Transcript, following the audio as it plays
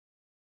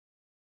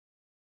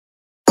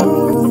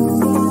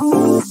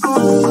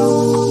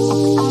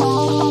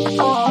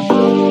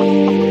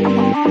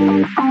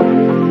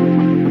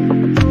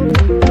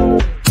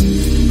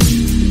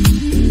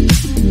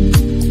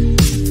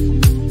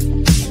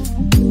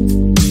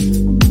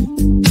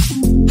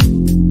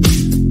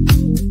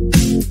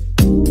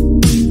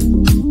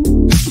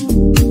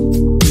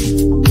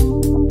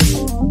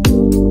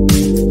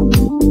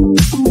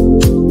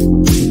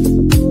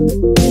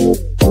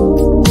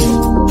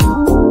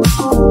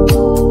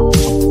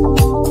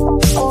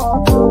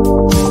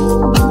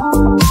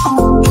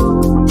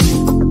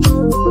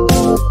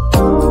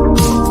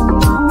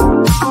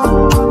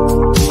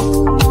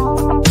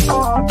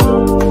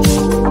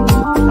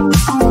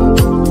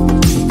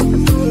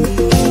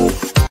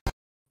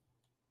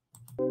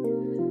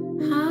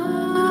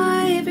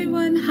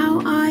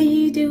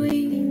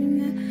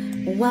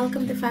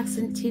Welcome to Facts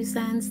and Two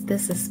Cents.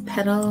 This is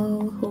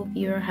Petal. Hope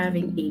you're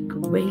having a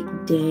great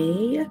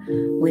day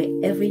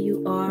wherever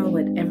you are,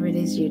 whatever it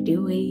is you're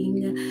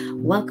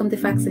doing. Welcome to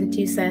Facts and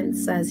Two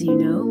Cents. As you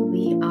know,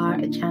 we are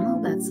a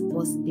channel that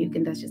supports the Duke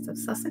and Duchess of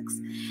Sussex,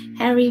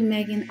 Harry,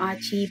 Meghan,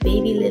 Archie,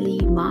 Baby Lily,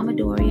 Mama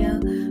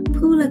Doria,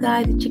 Poola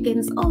Guy, the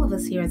chickens, all of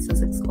us here at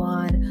Sussex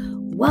Squad.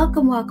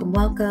 Welcome, welcome,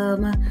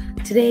 welcome.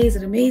 Today is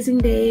an amazing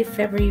day,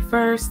 February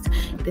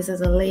 1st. This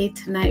is a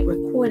late night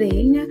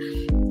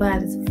recording,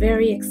 but it's a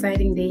very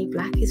exciting day.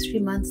 Black History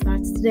Month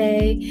starts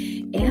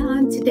today.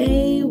 And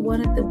today,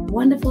 one of the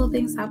wonderful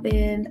things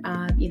happened.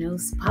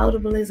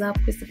 Spoutable is up.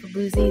 Christopher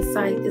Boosie's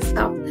site is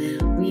up.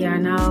 We are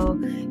now,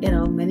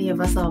 many of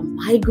us are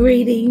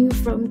migrating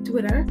from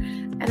Twitter.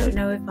 I don't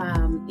know if,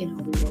 we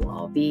will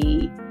all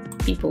be,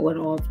 people would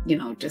all,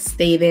 just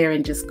stay there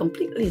and just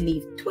completely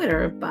leave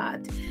Twitter,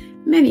 but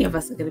many of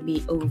us are going to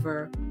be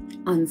over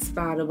on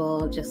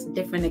Spoutable, just a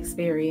different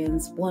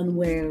experience, one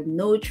where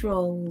no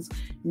trolls,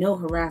 no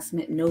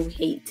harassment, no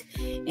hate,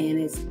 and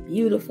it's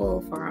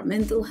beautiful for our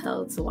mental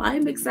health. So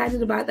I'm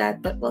excited about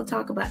that, but we'll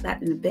talk about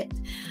that in a bit.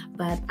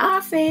 But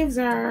our faves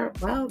are,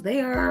 they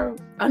are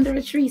under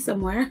a tree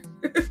somewhere,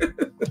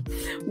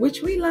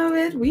 which we love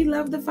it. We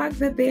love the fact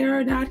that they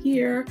are not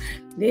here.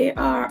 They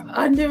are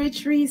under a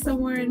tree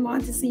somewhere in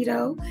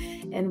Montecito,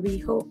 and we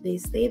hope they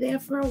stay there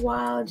for a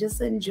while,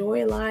 just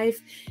enjoy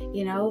life,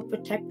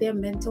 protect their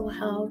mental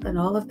health and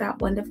all of that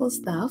wonderful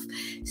stuff.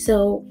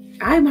 So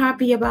I'm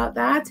happy about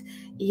that.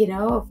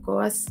 Of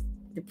course,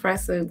 the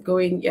press are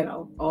going,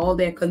 all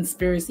their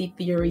conspiracy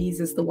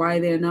theories as to why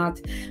they're not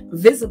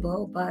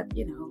visible, but,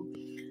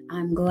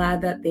 I'm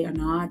glad that they're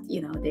not,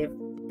 they've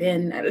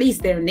been, at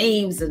least their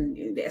names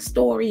and their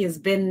story has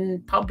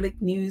been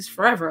public news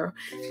forever,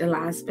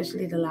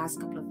 especially the last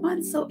couple of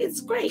months. So it's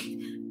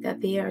great that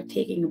they are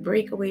taking a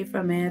break away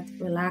from it,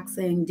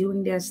 relaxing,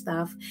 doing their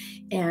stuff,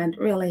 and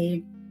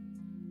really,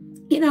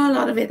 a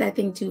lot of it, I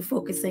think, too,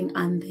 focusing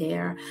on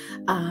their,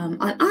 on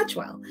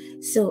Archwell.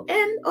 So,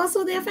 and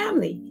also their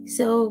family.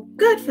 So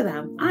good for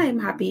them. I am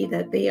happy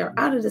that they are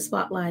out of the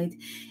spotlight,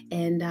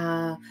 and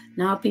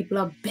now people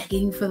are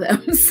begging for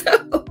them. So,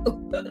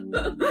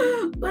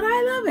 but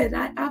I love it.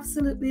 I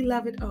absolutely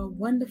love it. Our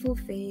wonderful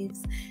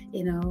faves,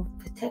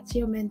 protect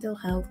your mental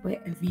health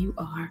wherever you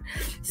are.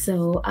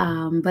 So,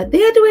 but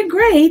they're doing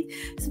great.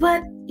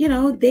 But,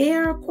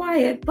 they're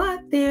quiet,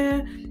 but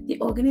they're the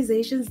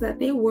organizations that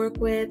they work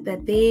with,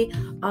 that they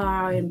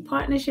are in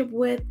partnership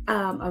with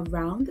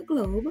around the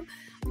globe,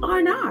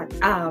 are not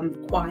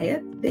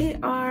quiet. They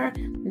are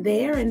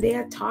there, and they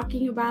are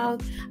talking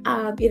about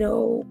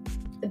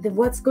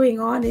what's going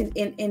on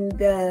in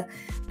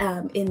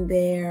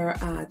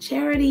their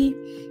charity,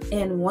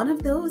 and one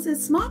of those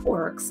is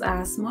SmartWorks.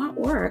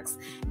 SmartWorks,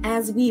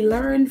 as we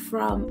learned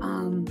from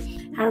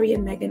Harry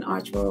and Meghan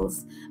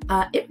Archwell's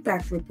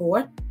impact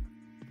report,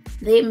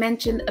 they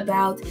mentioned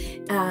about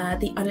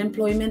the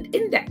unemployment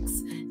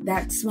index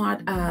that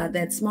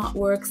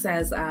SmartWorks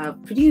has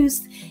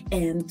produced,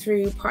 and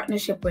through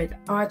partnership with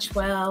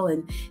Archwell,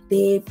 and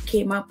they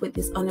came up with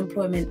this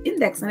unemployment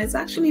index, and it's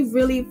actually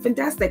really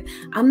fantastic.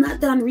 I'm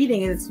not done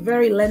reading it. It's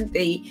very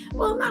lengthy.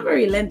 Well, not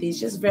very lengthy. It's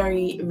just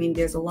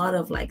there's a lot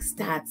of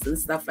stats and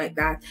stuff like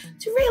that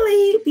to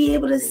really be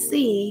able to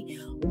see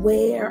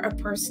where a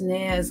person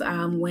is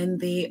when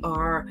they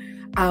are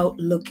out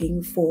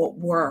looking for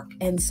work.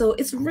 And so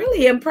it's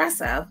really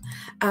impressive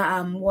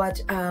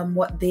what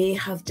they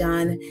have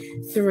done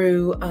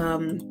through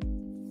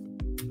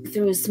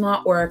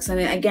SmartWorks. And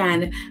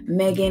again,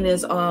 Meghan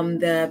is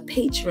the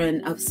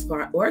patron of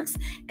SmartWorks,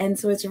 and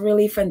so it's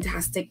really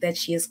fantastic that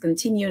she is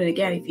continuing. And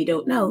again, if you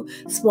don't know,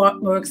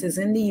 SmartWorks is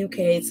in the UK.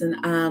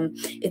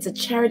 It's a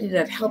charity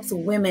that helps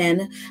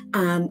women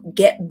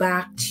get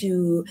back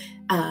to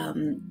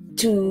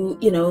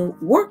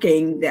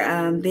working.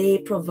 They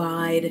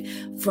provide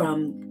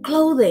from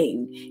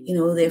clothing,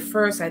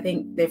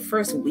 their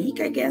first week,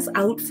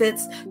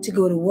 outfits to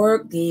go to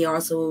work. They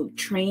also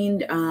train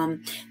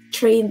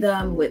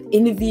them with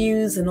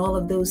interviews and all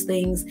of those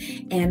things,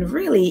 and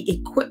really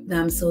equip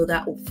them so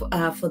that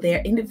for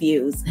their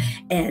interviews,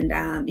 and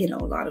a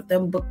lot of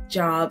them book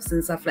jobs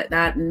and stuff like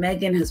that. And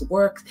Meghan has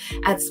worked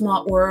at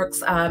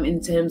SmartWorks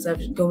in terms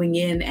of going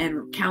in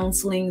and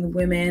counseling the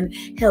women,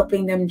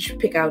 helping them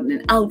pick out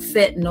an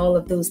outfit and all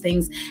of those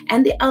things.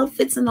 And the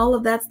outfits and all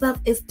of that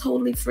stuff is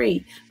totally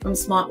free from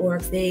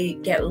SmartWorks. They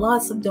get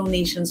lots of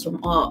donations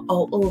from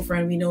all over,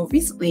 and we know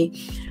recently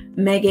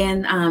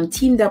Meghan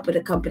teamed up with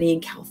a company in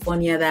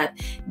California that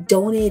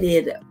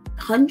donated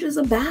hundreds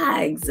of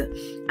bags,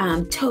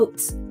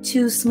 totes,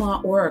 to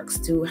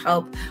SmartWorks to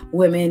help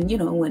women,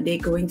 when they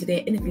go into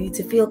their interview,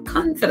 to feel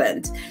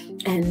confident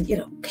and,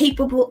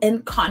 capable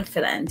and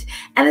confident.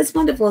 And it's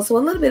wonderful. So a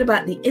little bit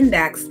about the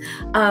index.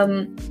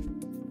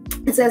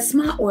 It says,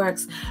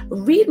 SmartWorks,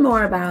 read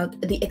more about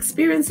the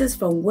experiences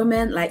from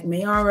women like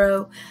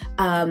Mayaro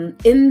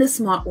in the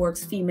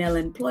SmartWorks Female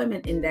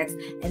Employment Index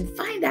and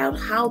find out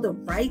how the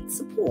right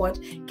support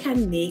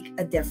can make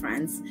a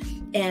difference.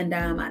 And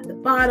at the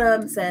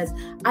bottom says,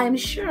 I'm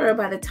sure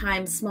by the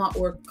time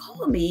SmartWorks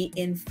call me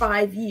in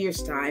 5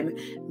 years' time,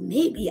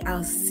 maybe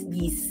I'll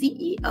be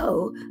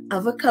CEO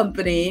of a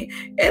company.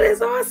 It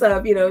is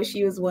awesome. You know,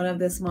 she was one of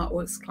the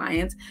SmartWorks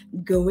clients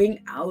going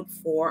out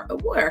for a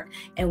work.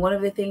 And one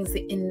of the things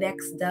the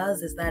index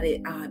does is that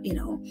it,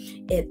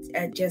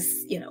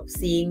 just,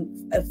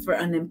 seeing for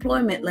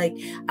unemployment, like,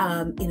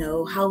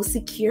 how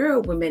secure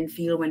women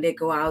feel when they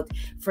go out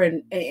for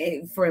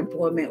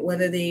employment,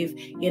 whether they've,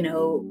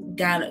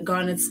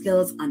 garnered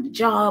skills on the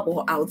job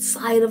or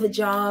outside of a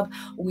job,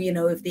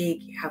 if they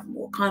have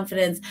more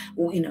confidence,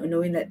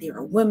 knowing that they're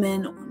a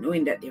woman or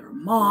knowing that they're a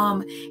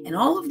mom and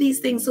all of these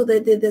things. So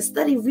that the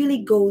study really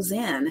goes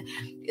in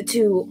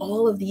to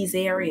all of these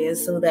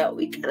areas so that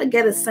we kind of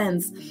get a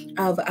sense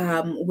of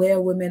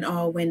where women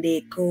are when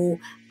they go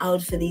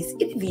out for these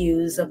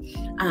interviews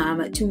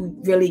to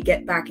really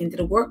get back into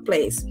the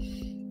workplace.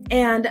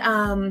 And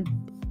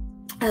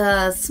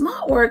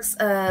SmartWorks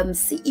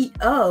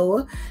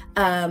CEO,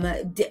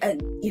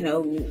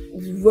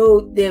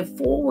 wrote the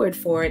forward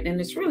for it, and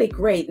it's really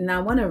great. And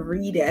I want to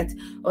read it,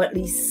 or at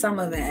least some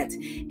of it.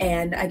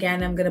 And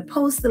again, I'm going to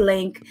post the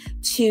link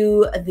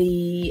to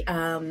the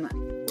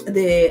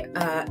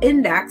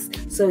index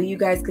so you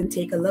guys can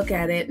take a look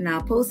at it. And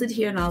I'll post it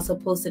here and also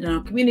post it on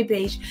our community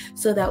page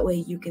so that way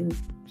you can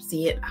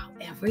see it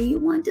however you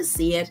want to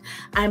see it.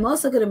 I'm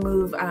also going to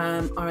move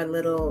our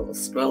little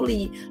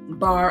scrolly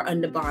bar on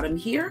the bottom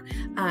here.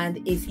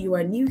 And if you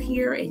are new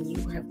here and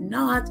you have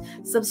not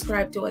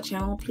subscribed to our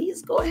channel,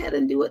 please go ahead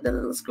and do what the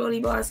little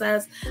scrolly bar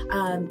says.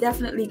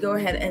 Definitely go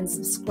ahead and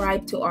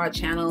subscribe to our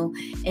channel.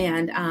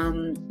 And,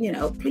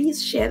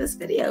 please share this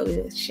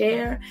video.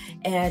 Share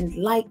and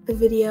like the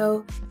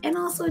video. And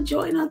also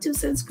join our 2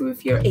 Cents crew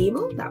if you're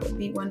able. That would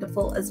be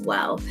wonderful as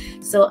well.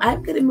 So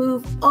I'm going to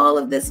move all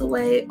of this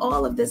away,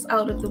 all of this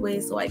out of the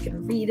way so I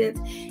can read it,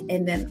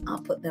 and then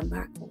I'll put them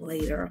back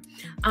later.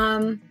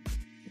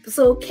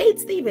 So Kate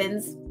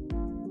Stevens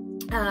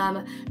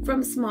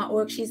from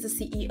SmartWorks, she's the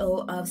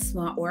CEO of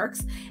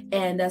SmartWorks,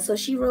 and so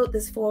she wrote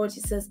this forward. She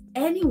says,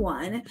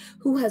 anyone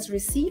who has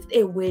received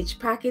a wage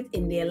packet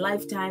in their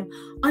lifetime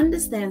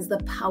understands the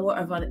power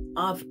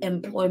of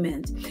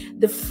employment,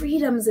 the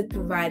freedoms it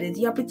provided,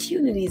 the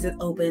opportunities it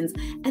opens,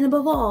 and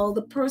above all,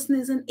 the person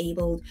it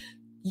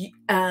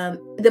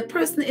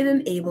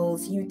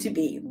enables you to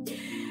be.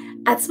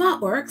 At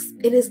SmartWorks,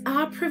 it is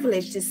our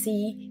privilege to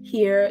see,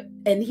 hear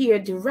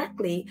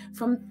directly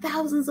from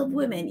thousands of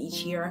women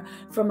each year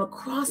from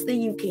across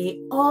the UK,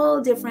 all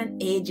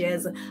different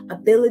ages,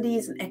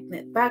 abilities, and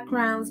ethnic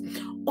backgrounds,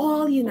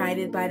 all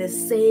united by the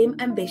same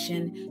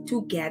ambition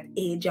to get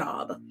a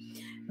job.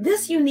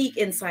 This unique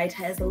insight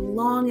has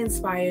long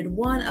inspired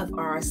one of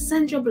our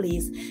central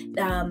beliefs,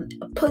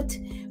 Put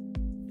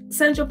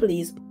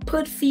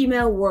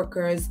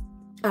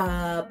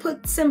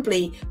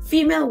simply,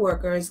 female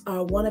workers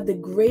are one of the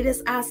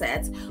greatest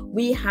assets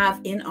we have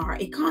in our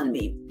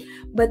economy.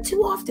 But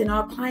too often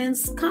our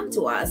clients come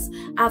to us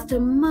after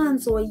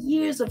months or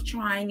years of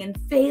trying and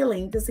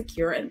failing to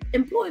secure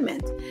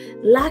employment,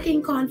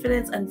 lacking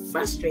confidence and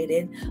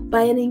frustrated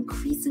by an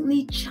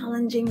increasingly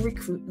challenging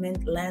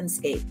recruitment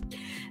landscape.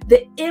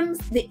 The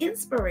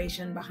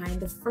inspiration behind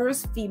the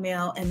first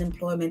Female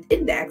Employment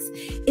Index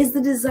is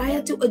the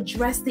desire to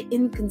address the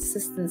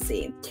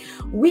inconsistency.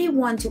 We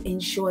want to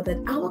ensure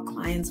that our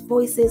clients'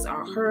 voices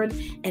are heard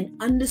and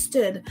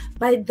understood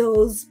by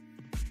those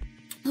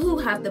who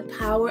have the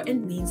power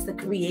and means to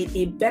create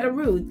a better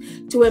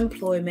route to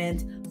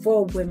employment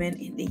for women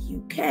in the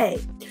UK.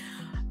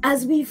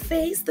 As we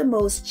face the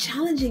most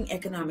challenging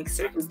economic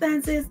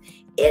circumstances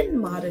in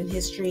modern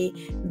history,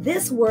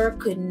 this work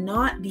could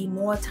not be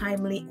more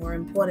timely or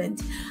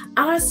important.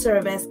 Our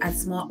service at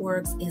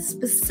SmartWorks is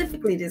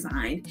specifically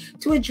designed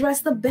to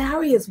address the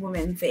barriers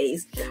women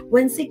face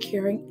when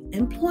securing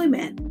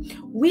employment.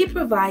 We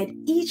provide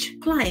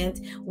each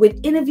client with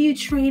interview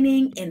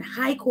training in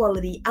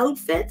high-quality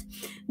outfit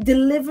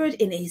delivered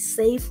in a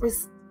safe,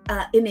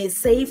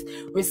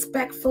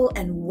 respectful,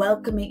 and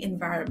welcoming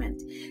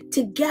environment.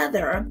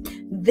 Together,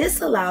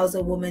 this allows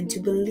a woman to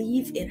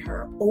believe in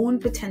her own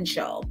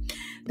potential.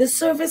 The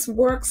service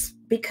works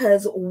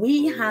because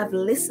we have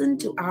listened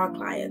to our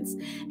clients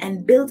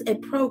and built a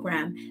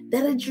program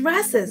that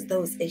addresses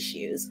those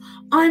issues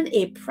on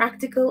a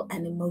practical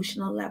and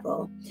emotional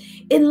level.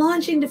 In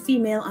launching the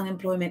Female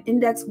Unemployment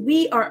Index,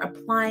 we are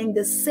applying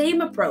the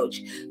same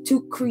approach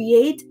to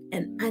create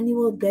an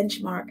annual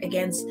benchmark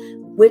against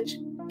which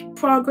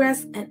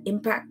progress and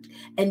impact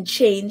and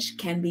change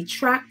can be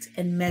tracked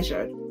and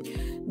measured.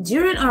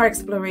 During our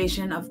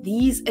exploration of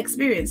these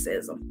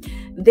experiences,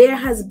 there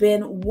has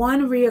been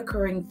one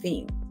recurring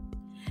theme: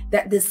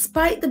 that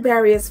despite the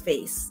barriers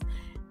faced,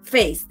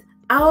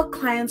 our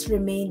clients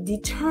remain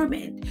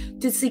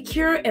determined to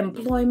secure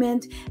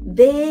employment.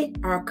 They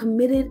are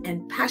committed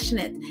and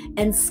passionate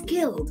and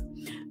skilled,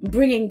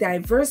 bringing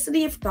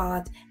diversity of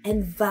thought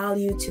and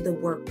value to the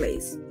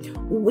workplace.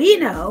 We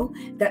know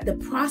that the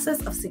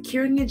process of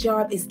securing a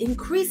job is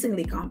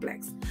increasingly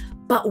complex,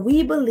 but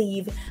we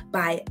believe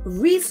by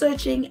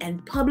researching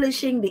and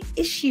publishing the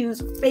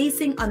issues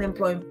facing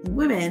unemployed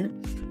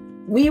women,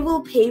 we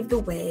will pave the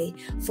way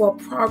for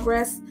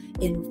progress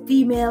in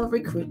female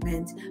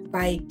recruitment.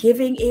 By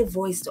giving a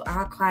voice to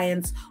our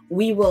clients,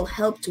 we will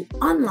help to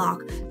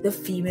unlock the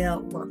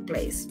female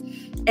workplace.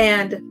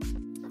 And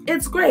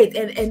it's great.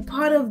 And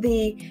part of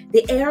the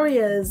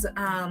areas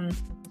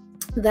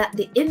that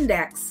the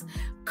index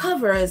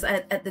covers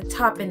at the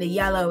top in the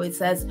yellow, it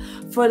says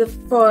for the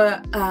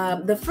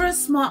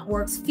first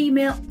SmartWorks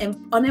Female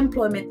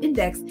Unemployment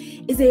Index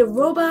is a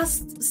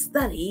robust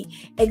study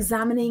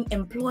examining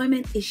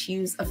employment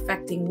issues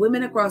affecting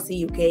women across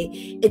the UK.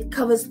 It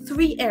covers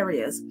 3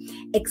 areas: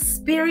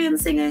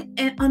 experiencing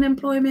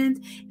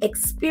unemployment,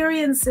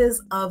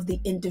 experiences of the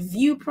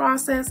interview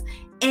process,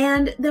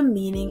 and the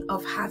meaning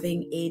of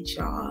having a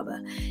job.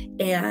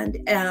 And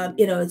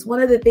it's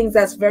one of the things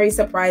that's very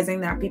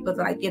surprising that people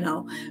like,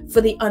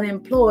 for the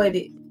unemployed,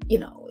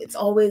 it's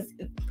always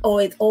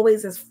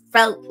has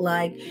felt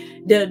like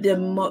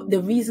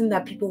the reason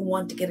that people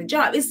want to get a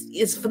job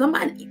is for the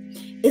money.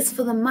 It's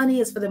for the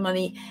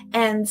money.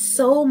 And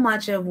so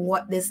much of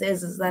what this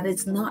is that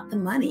it's not the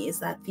money. It's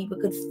that people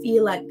could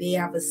feel like they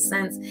have a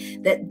sense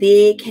that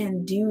they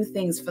can do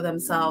things for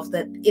themselves,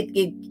 that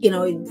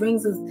it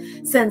brings a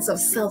sense of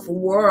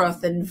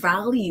self-worth and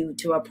value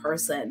to a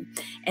person.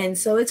 And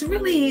so it's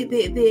really,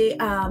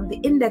 the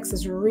index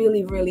is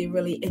really, really,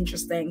 really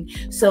interesting.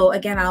 So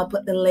again, I'll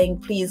put the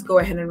link. Please go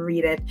ahead and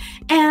read it.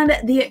 And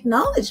the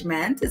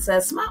acknowledgement, it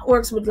says,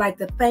 SmartWorks would like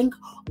to thank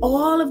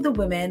all of the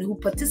women who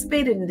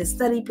participated in this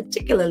study,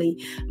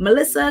 particularly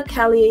Melissa,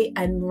 Kelly,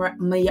 and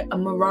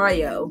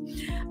Mario,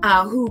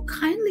 who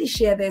kindly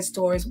share their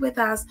stories with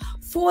us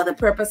for the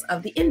purpose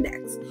of the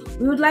index.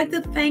 We would like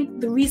to thank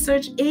the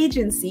research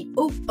agency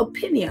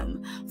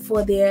Opinium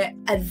for their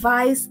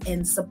advice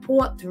and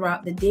support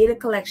throughout the data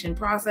collection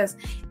process,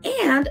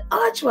 and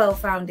Archwell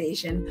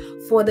Foundation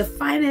for the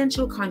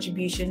financial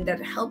contribution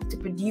that helped to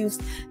produce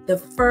the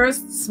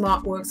first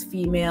SmartWorks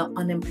Female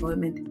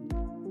Unemployment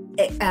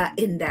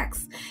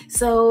Index.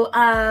 So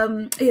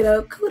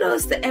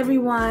kudos to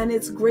everyone.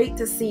 It's great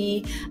to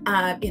see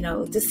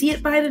to see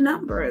it by the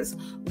numbers,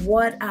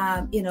 what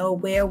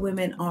where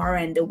women are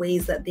and the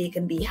ways that they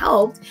can be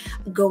helped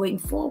going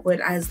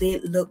forward as they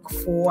look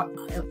for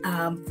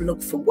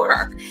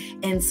work.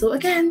 And so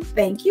again,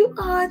 thank you,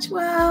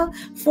 Archwell,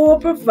 for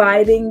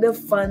providing the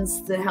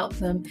funds to help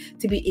them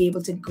to be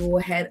able to go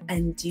ahead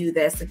and do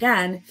this.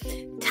 Again,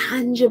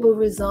 tangible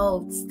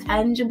results,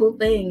 tangible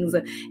things.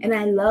 And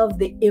I love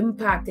the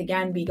impact.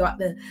 Again, we got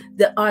the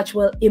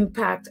Archwell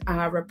impact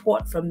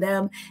report from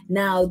them.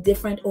 Now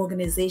different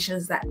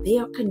organizations that they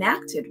are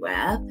connected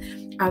with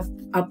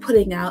are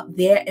putting out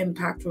their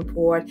impact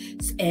report,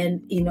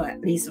 and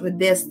at least with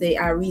this, they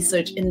are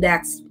research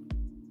index,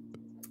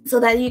 so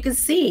that you can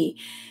see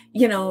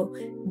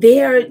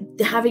they're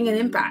having an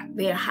impact.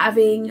 They're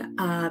having,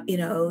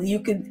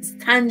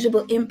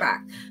 tangible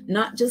impact,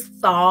 not just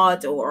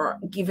thought or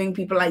giving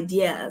people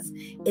ideas.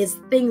 It's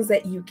things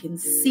that you can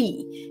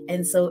see.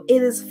 And so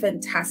it is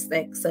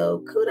fantastic. So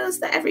kudos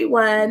to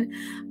everyone.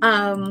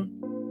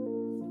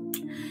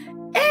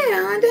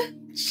 And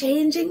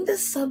changing the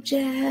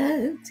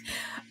subject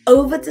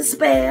over to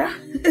Spare.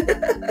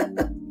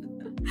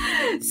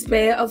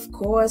 Spare, of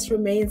course,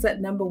 remains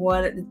at number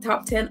 1 at the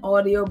top 10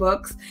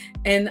 audiobooks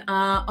and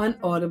on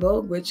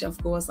Audible, which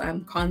of course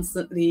I'm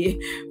constantly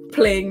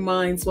playing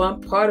mine, so I'm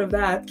part of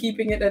that,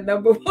 keeping it at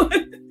number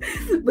 1.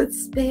 But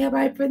Spare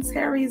by Prince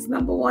Harry is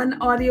number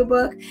 1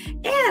 audiobook,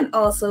 and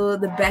also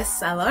the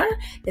bestseller.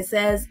 It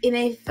says, in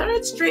a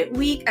 3rd straight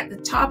week at the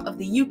top of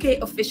the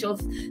UK official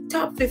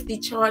top 50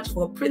 chart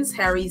for Prince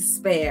Harry's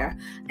Spare,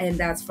 and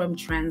that's from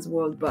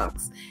Transworld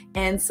Books.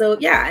 And so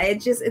yeah,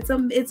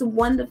 it's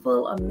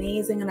wonderful,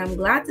 amazing, and I'm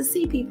glad to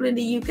see people in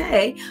the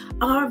UK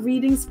are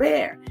reading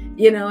Spare.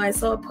 I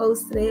saw a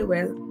post today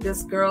where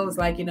this girl is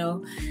like, she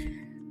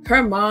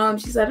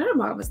said her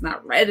mom has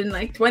not read in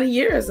like 20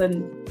 years.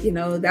 And,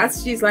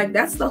 she's like,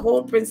 that's the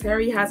hold Prince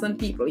Harry has on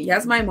people. He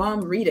has my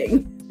mom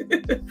reading.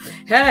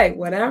 Hey,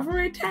 whatever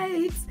it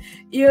takes,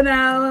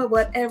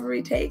 whatever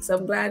it takes.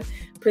 I'm glad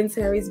Prince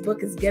Harry's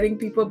book is getting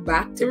people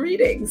back to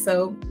reading.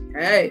 So,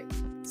 hey,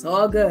 it's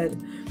all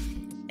good.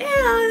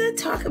 And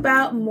talk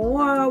about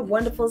more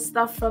wonderful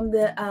stuff from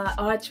the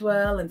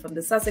Archwell and from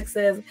the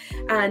Sussexes.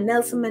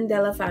 Nelson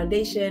Mandela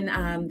Foundation,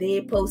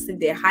 they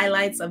posted their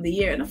highlights of the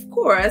year. And of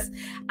course,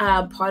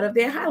 part of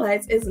their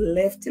highlights is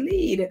Live to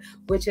Lead,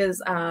 which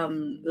is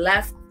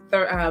left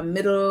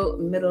middle,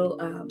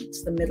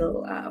 just the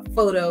middle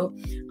photo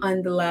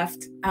on the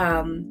left.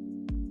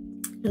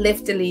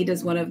 Live to Lead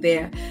is one of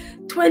their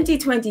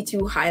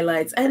 2022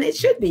 highlights, and it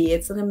should be.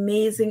 It's an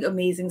amazing,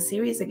 amazing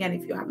series. Again,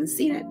 if you haven't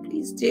seen it,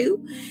 please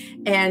do.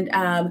 And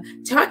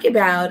talk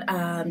about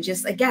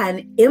just,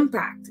 again,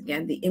 impact.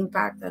 Again, the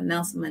impact on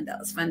Nelson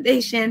Mandela's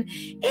Foundation,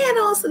 and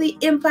also the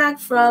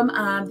impact from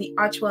the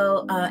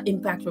Archwell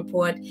Impact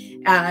Report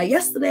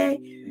yesterday.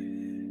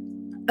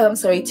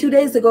 2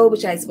 days ago,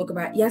 which I spoke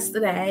about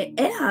yesterday.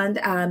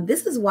 And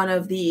this is one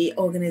of the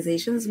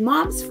organizations,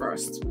 Moms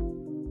First.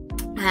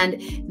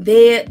 And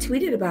they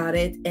tweeted about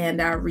it and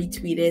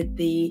retweeted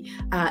the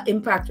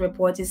impact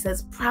report. It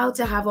says, proud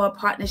to have our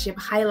partnership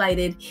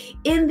highlighted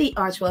in the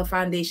Archwell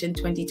Foundation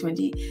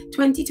 2020 to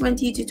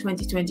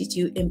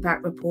 2022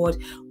 impact report.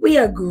 We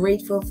are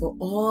grateful for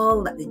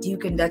all that the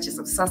Duke and Duchess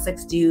of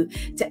Sussex do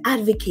to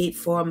advocate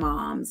for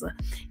moms.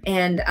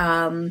 And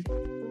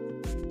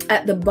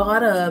at the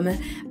bottom,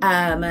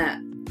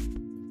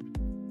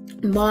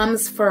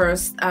 Moms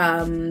First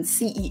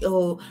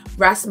CEO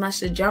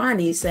Rasmus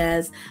Shajani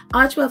says,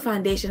 Archwell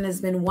Foundation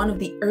has been one of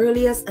the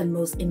earliest and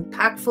most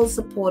impactful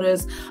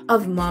supporters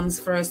of Moms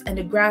First and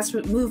the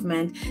grassroots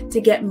movement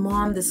to get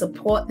mom the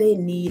support they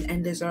need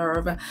and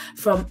deserve.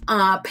 From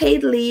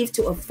paid leave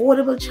to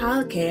affordable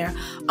childcare,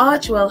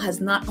 Archwell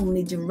has not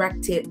only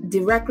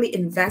directly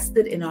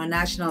invested in our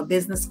National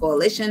Business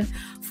Coalition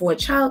for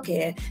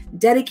Childcare,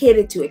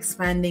 dedicated to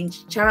expanding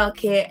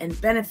childcare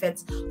and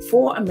benefits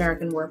for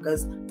American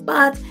workers,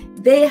 but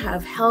they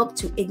have helped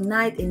to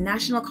ignite a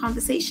national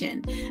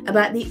conversation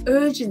about the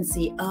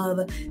urgency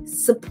of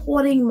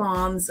supporting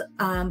moms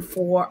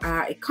for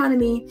our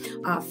economy,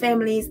 our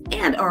families,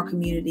 and our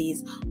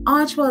communities.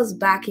 Archwell's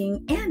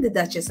backing and the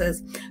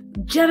Duchess's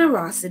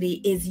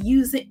generosity is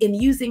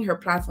using her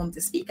platform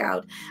to speak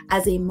out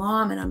as a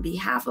mom and on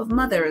behalf of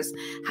mothers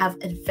have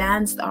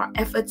advanced our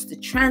efforts to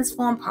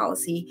transform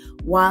policy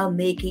while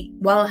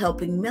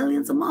helping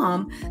millions of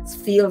moms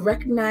feel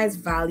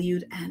recognized,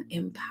 valued, and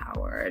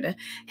empowered.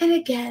 And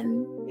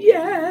again,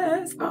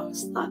 yes,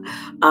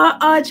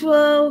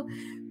 Archwell,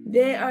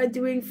 they are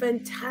doing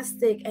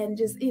fantastic. And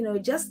just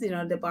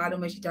the bottom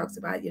where she talks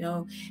about,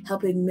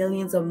 helping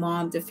millions of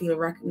moms to feel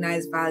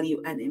recognized, valued,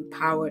 and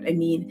empowered. I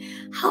mean,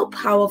 how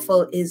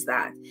powerful is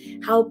that?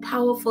 How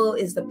powerful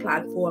is the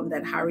platform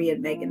that Harry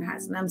and Meghan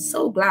has? And I'm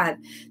so glad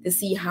to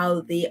see how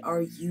they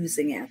are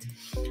using it.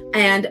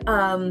 And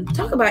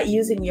talk about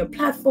using your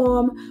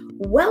platform.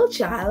 Well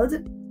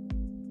Child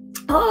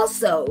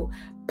also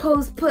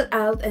put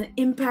out an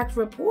impact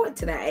report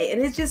today,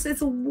 and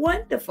it's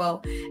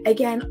wonderful.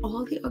 Again,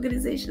 all the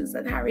organizations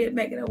that Harry and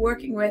Meghan are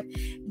working with,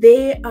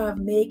 they are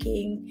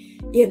making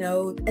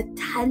a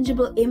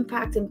tangible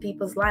impact in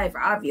people's life.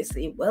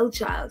 Obviously, Well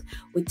Child,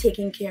 we're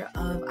taking care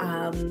of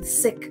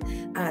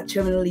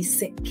terminally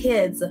sick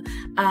kids.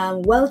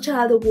 Well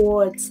Child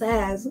Award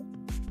says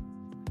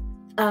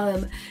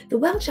the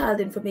Well Child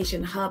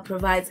Information Hub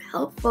provides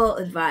helpful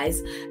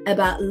advice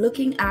about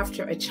looking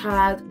after a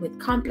child with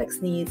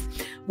complex needs,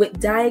 with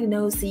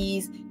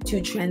diagnoses to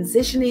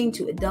transitioning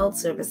to adult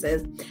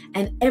services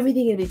and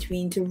everything in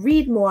between. To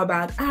read more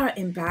about our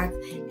impact,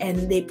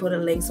 and they put a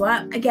link. So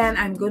I'm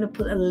going to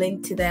put a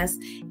link to this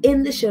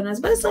in the show notes.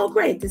 But it's so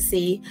great to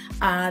see,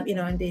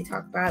 and they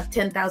talk about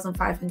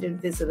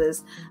 10,500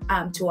 visitors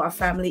to our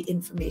family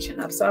information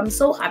hub. So I'm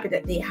so happy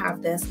that they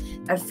have this,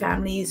 that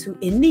families who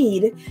in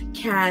need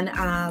can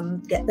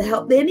get the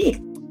help they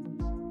need.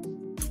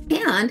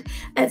 And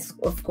as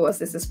of course,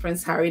 this is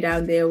Prince Harry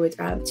down there with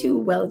 2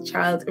 Well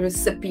Child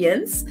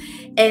recipients.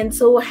 And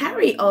so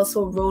Harry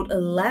also wrote a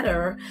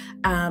letter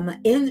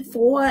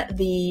for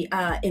the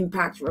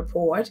impact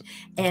report.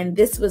 And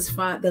this was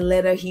from the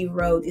letter he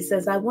wrote. He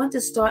says, I want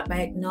to start by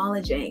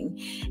acknowledging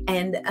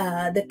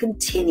the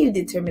continued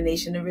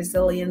determination and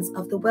resilience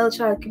of the Well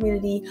Child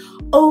community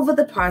over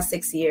the past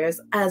 6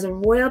 years. As a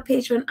royal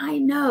patron, I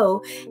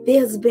know there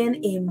hasn't been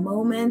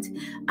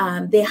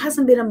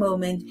a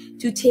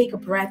moment to take a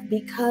breath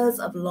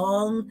because as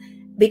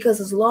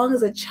long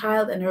as a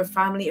child and her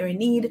family are in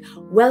need,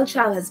 Well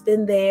Child has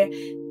been there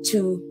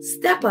to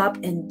step up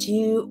and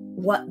do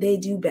what they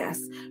do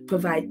best,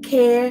 provide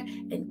care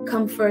and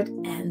comfort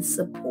and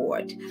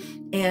support.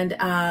 And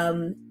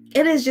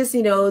it is just,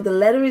 the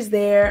letter is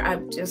there.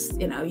 I'm just,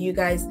 you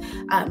guys,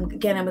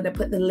 again, I'm going to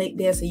put the link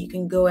there so you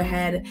can go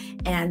ahead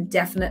and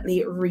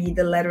definitely read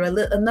the letter.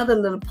 Another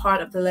little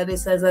part of the letter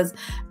says,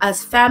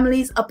 as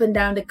families up and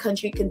down the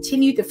country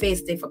continue to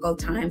face difficult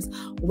times,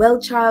 Well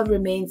Child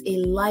remains a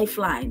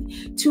lifeline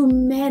to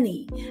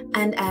many.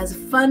 And as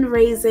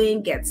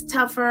fundraising gets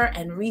tougher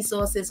and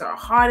resources are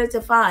harder to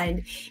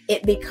find,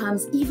 it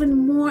becomes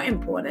even more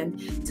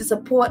important to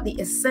support the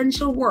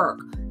essential work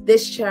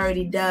this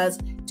charity does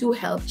to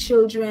help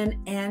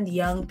children and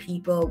young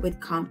people with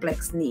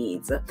complex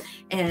needs.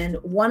 And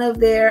one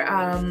of their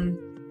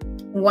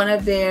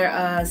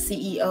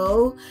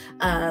CEO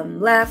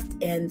left,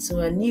 and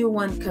so a new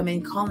one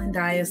coming. Colin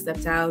Dyer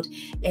stepped out,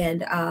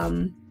 and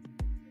the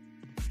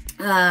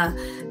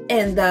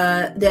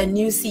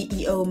new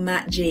CEO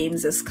Matt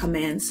James has come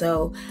in.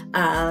 So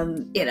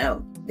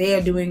they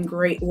are doing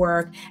great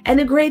work. And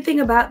the great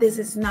thing about this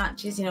is not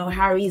just,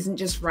 Harry isn't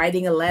just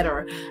writing a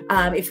letter.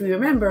 If you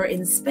remember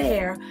in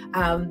Spare,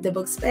 the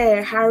book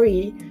Spare,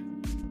 Harry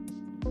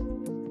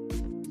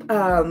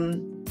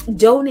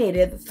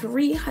donated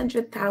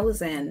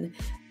 300,000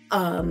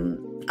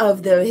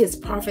 of his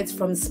profits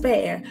from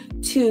Spare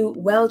to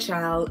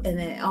Wellchild, and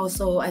then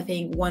also I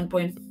think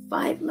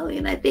 1.5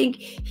 million, I think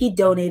he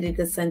donated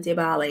to Sente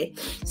Bale.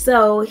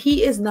 So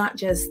he is not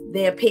just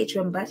their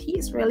patron, but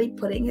he's really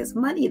putting his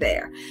money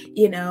there,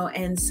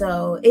 and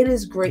so it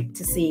is great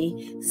to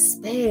see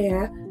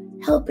Spare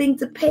helping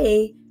to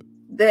pay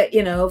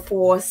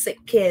for sick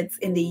kids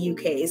in the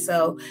UK.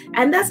 So,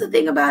 and that's the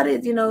thing about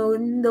it,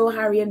 though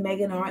Harry and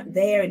Meghan aren't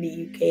there in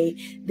the UK,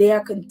 they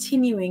are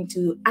continuing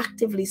to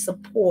actively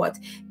support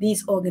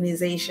these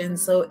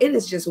organizations. So it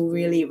is just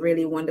really,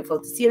 really wonderful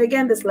to see. And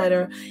again, this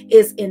letter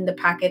is in the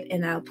packet,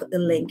 and I'll put the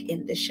link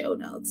in the show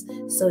notes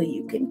so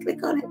you can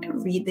click on it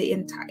and read the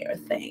entire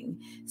thing.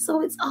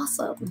 So it's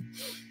awesome.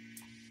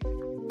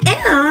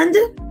 And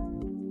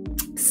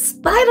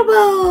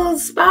Spoutable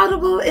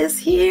is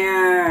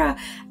here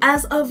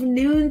as of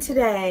noon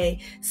today.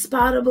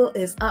 Spoutable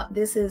is up.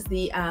 This is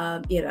the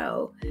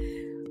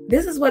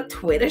this is what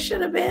Twitter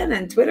should have been,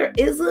 and Twitter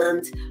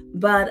isn't,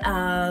 but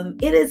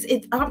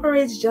it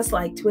operates just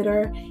like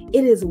Twitter.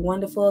 It is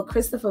wonderful.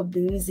 Christopher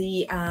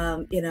Boozy,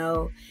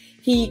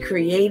 he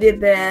created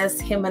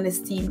this, him and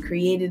his team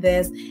created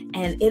this,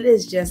 and it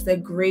is just a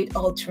great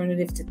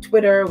alternative to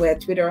Twitter, where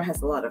Twitter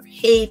has a lot of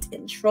hate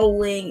and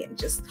trolling and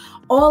just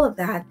all of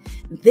that.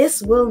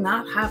 This will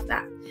not have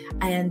that.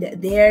 And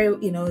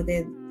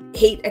the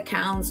hate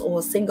accounts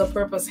or single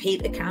purpose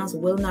hate accounts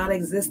will not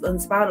exist on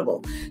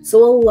Spoutable.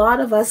 So a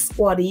lot of us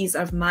squaddies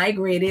have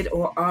migrated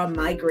or are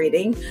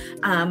migrating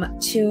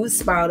to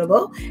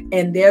Spoutable.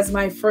 And there's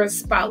my first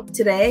spout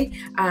today.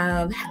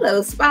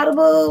 Hello,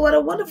 Spoutable. What a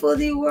wonderful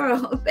new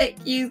world.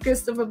 Thank you,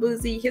 Christopher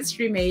Boozy.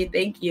 History made.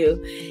 Thank you.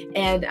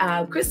 And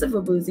Christopher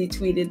Boozy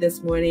tweeted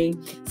this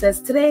morning,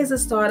 says, today is the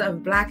start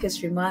of Black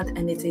History Month,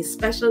 and it's a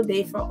special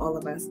day for all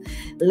of us.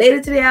 Later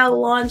today, I'll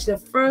launch the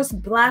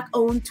first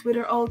Black-owned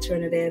Twitter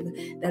alternative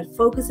that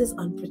focuses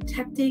on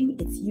protecting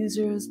its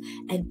users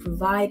and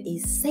provide a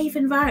safe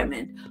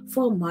environment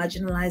for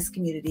marginalized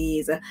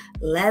communities.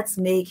 Let's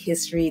make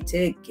history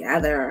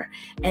together.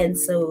 And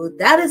so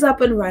that is up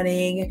and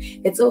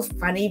running. It's so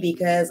funny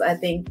because I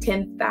think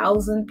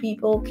 10,000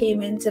 people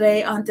came in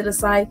today onto the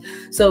site.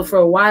 So for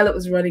a while it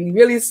was running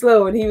really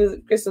slow,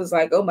 and Chris was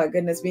like, oh my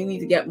goodness, we need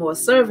to get more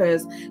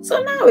servers.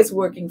 So now it's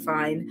working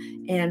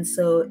fine. And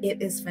so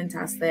it is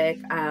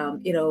fantastic.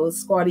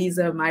 Squaddies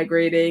are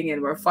migrating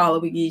and we're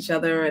following each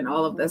other and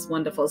all of this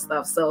wonderful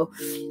stuff. So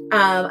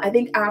I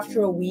think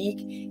after a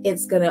week,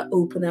 it's going to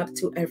open up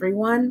to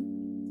everyone.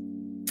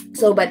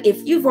 So, but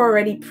if you've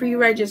already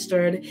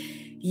pre-registered,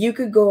 you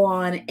could go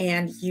on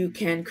and you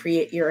can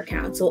create your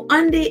account. So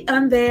on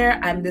there,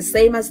 I'm the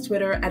same as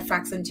Twitter at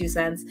Facts and 2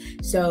 Cents.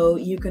 So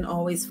you can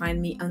always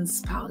find me on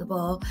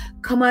Spoutable.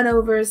 Come on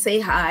over, say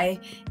hi,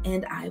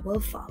 and I will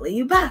follow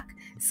you back.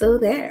 So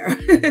there.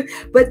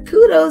 But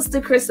kudos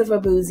to Christopher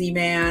Boozy,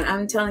 man.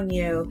 I'm telling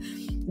you,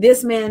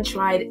 this man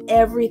tried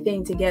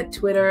everything to get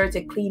Twitter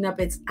to clean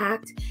up its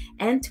act,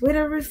 and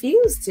Twitter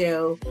refused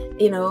to.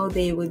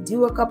 They would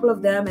do a couple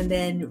of them and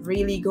then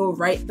really go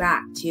right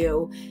back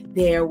to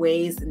their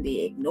ways, and they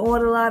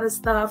ignored a lot of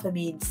stuff. I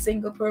mean,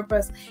 single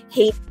purpose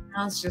hate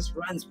accounts just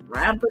runs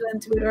rampant on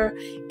Twitter.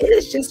 It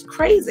is just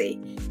crazy.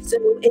 So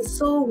it's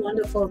so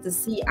wonderful to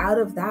see out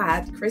of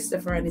that,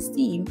 Christopher and his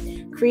team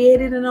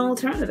created an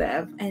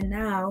alternative, and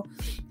now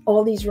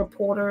all these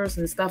reporters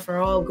and stuff are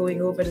all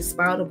going over to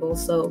Spoutable.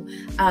 So,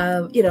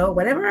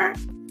 whatever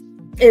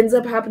ends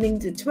up happening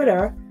to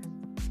Twitter,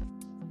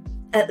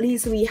 at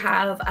least we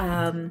have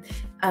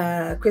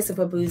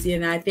Christopher Boozy,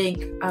 and I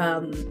think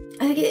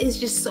it's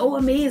just so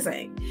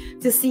amazing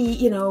to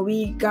see.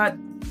 We got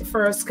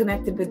first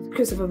connected with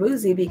Christopher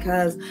Boozy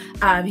because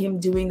him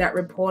doing that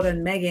report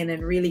on Meghan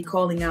and really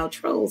calling out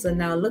trolls, and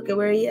now look at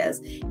where he is.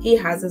 He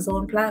has his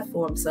own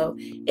platform, so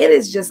it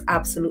is just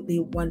absolutely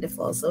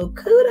wonderful. So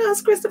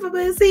kudos, Christopher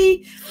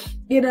Boozy.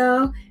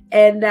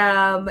 And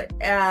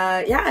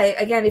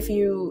again, if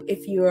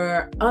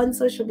you're on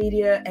social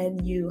media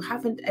and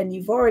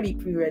you've already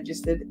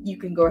pre-registered, you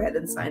can go ahead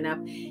and sign up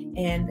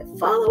and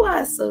follow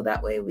us, so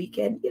that way we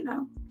can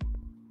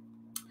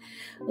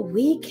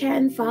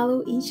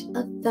follow each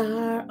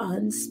other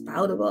on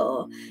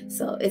Spoutable.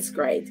 So it's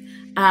great.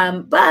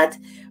 But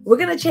we're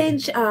gonna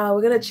change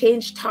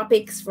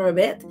topics for a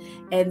bit,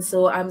 and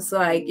so I'm so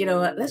like,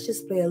 let's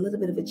just play a little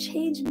bit of a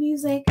change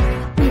music,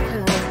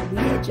 because we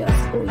are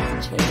just going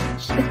to change.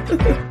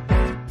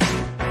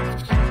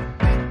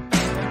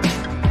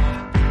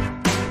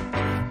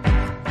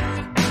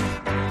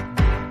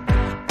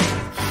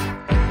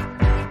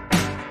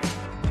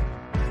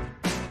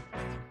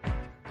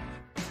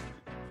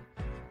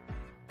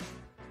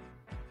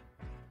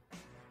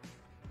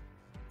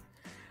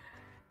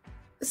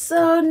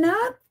 So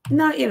not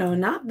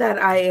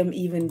that I am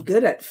even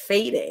good at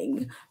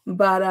fading,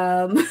 but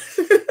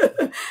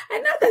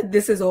And not that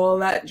this is all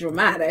that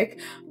dramatic,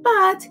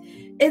 but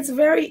it's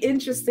very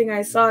interesting.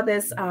 I saw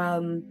this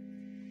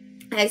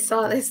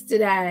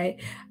today,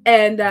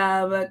 and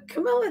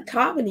Camilla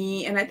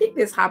Tominey, and I think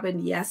this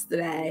happened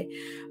yesterday.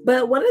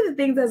 But one of the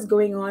things that's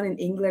going on in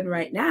England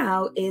right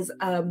now is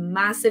a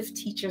massive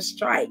teacher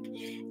strike.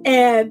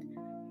 And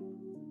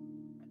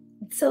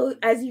so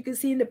as you can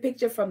see in the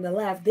picture from the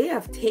left, they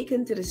have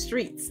taken to the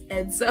streets.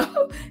 And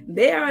so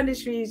they are on the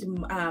streets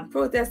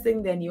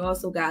protesting. Then you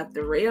also got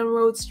the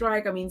railroad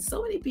strike. I mean,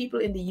 so many people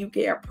in the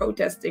UK are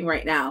protesting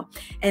right now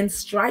and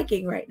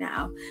striking right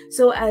now.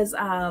 So as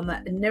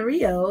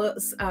Nerio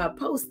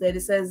posted,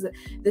 it says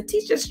the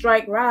teacher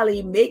strike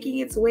rally making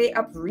its way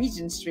up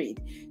Regent Street.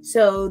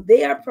 So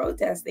they are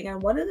protesting.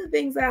 And one of the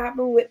things that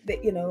happen with the,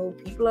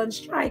 people on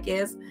strike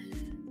is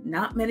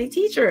not many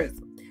teachers.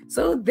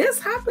 So this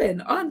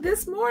happened on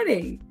this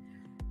morning.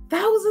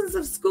 Thousands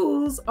of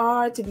schools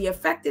are to be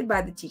affected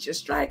by the teacher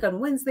strike on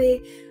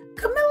Wednesday.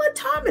 Camilla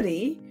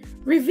Tominey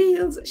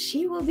reveals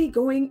she will be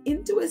going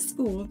into a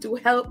school to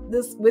help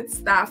this with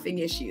staffing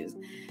issues.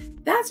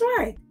 That's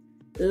right.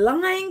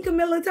 Lying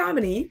Camilla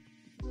Tominey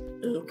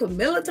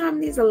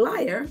is a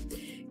liar,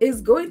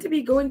 is going to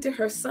be going to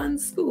her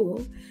son's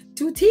school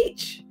to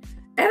teach.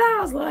 And I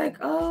was like,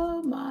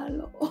 oh my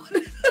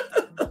Lord.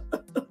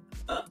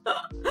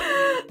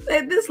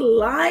 That this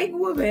lying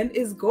woman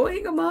is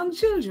going among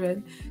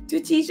children to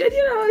teach. And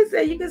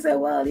you can say,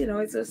 well,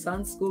 it's her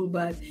son's school,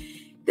 but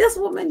this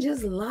woman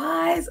just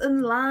lies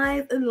and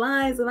lies and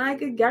lies. And I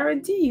could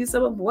guarantee you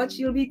some of what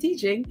she'll be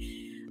teaching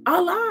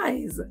are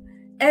lies.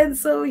 And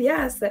so,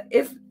 yes,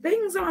 if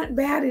things aren't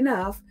bad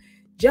enough,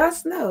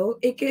 just know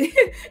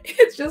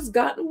it's just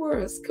gotten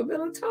worse.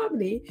 Camilla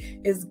Tominey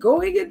is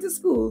going into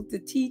school to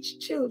teach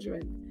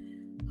children.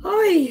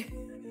 Oi.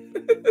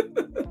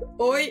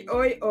 Oi,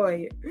 oi,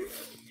 oi.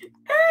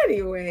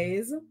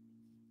 Anyways,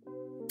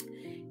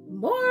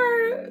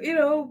 more,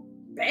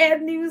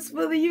 bad news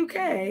for the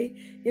UK.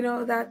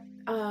 That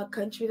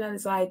country that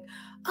is like,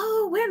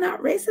 oh, we're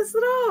not racist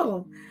at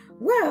all.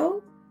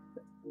 Well,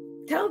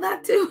 tell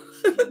that to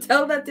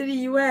the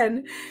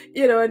UN,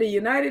 and the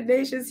United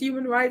Nations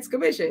Human Rights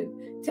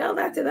Commission. Tell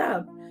that to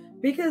them.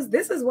 Because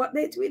this is what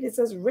they tweeted. It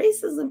says,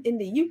 racism in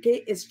the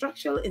UK is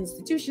structural,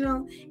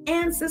 institutional,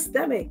 and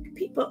systemic.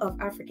 People of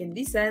African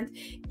descent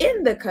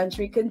in the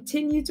country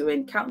continue to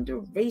encounter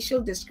racial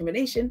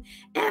discrimination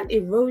and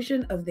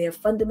erosion of their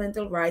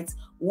fundamental rights,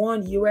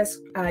 warned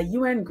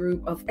UN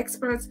group of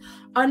experts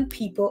on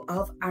people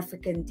of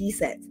African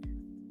descent.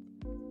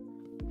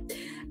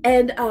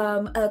 And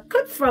a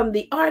clip from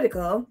the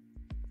article.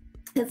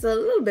 It's a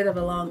little bit of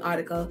a long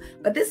article,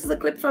 but this is a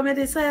clip from it.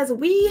 It says,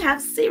 we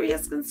have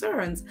serious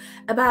concerns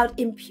about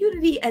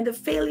impunity and the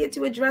failure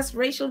to address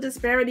racial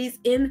disparities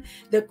in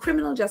the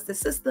criminal justice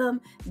system,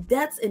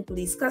 deaths in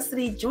police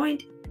custody,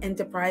 joint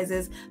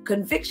enterprises,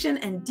 conviction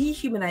and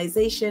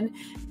dehumanizing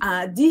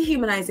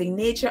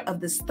nature of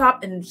the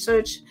stop and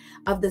search,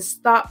 of the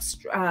stop,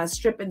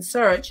 strip and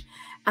search.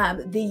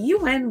 The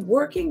UN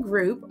Working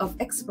Group of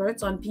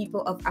Experts on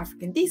People of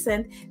African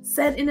Descent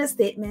said in a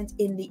statement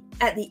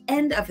at the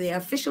end of their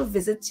official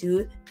visit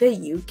to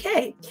the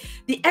UK.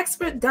 The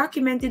expert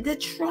documented the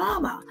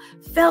trauma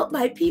felt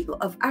by people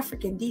of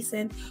African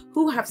descent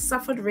who have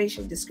suffered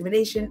racial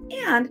discrimination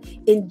and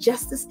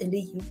injustice in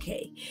the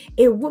UK.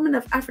 A woman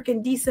of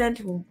African descent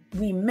who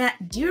we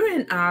met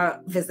during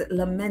our visit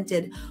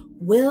lamented,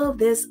 "Will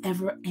this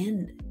ever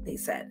end?" they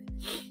said.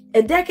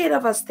 A decade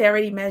of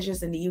austerity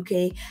measures in the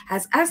UK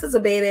has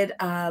exacerbated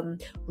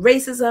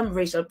racism,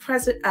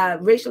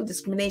 racial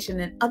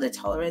discrimination, and other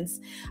intolerance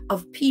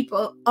of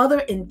people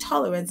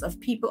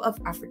of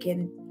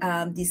African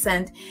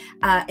descent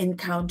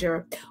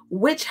encounter,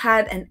 which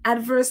had an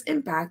adverse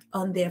impact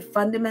on their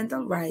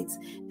fundamental rights,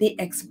 the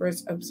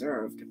experts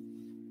observed.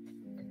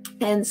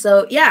 And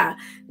so, yeah,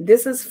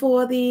 this is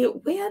for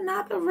we're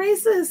not a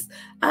racist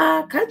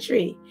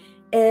country.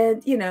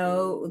 And,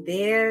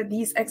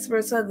 these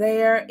experts are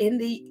there at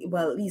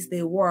least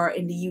they were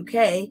in the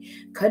UK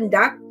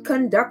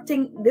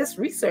conducting this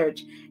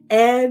research.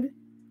 And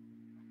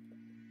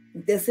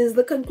this is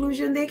the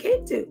conclusion they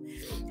came to.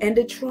 And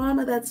the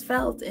trauma that's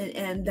felt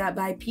and that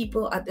by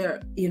people at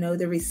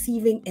the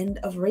receiving end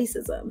of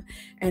racism.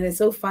 And it's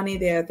so funny,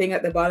 their thing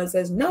at the bottom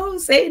says, no,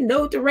 say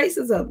no to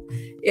racism,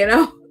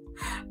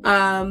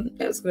 I'm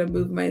just going to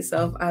move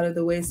myself out of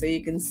the way so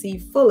you can see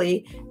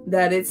fully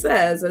that it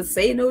says,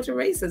 say no to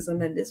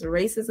racism, and this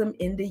racism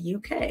in the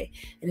UK.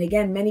 And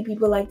again, many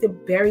people like to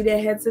bury their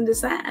heads in the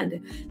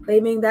sand,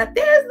 claiming that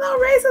there's no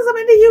racism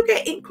in the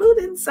UK,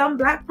 including some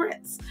Black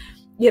Brits,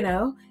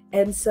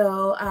 And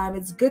so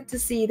it's good to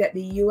see that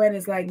the UN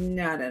is like,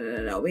 no,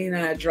 we're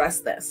going to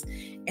address this.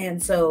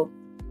 And so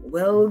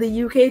will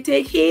the UK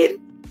take heed?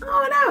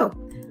 Oh, no,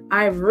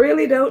 I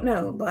really don't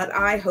know, but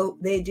I hope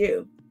they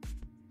do.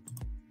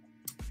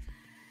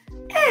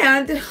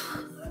 And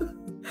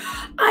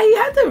I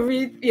had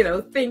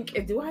to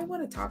think, do I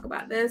want to talk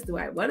about this? Do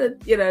I want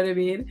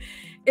to,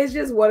 It's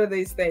just one of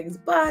these things.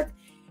 But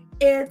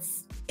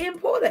it's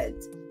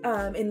important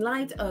in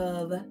light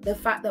of the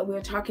fact that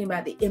we're talking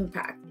about the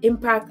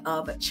impact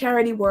of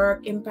charity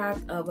work,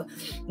 impact of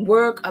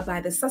work by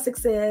the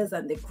Sussexes,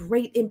 and the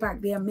great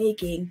impact they are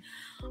making.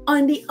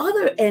 On the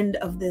other end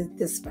of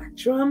the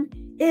spectrum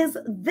is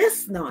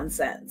this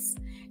nonsense.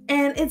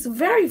 And it's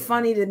very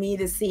funny to me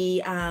to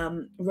see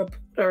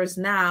reporters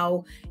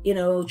now,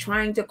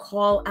 trying to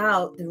call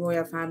out the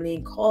royal family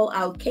and call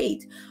out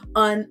Kate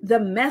on the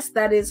mess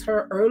that is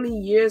her early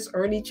years,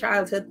 early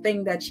childhood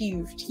thing that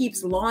she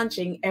keeps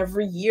launching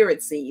every year,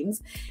 it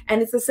seems.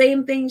 And it's the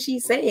same thing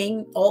she's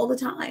saying all the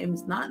time.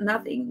 It's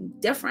nothing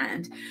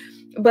different.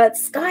 But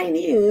Sky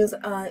News,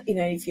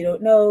 if you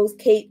don't know,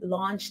 Kate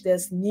launched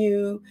this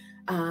new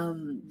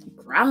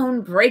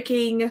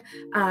groundbreaking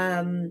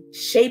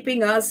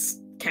Shaping Us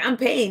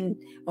campaign,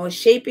 or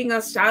Shaping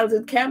Us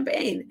childhood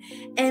campaign.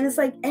 And it's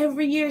like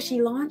every year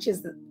she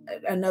launches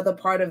another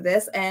part of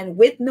this, and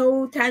with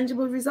no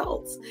tangible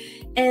results.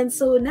 And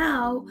so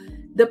now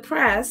the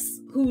press,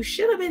 who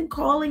should have been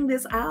calling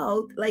this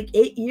out like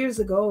 8 years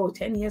ago,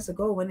 10 years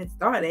ago when it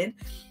started,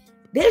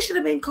 they should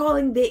have been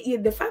calling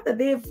the fact that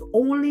they've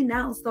only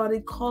now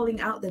started calling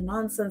out the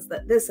nonsense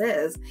that this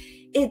is.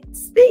 It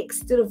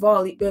speaks to the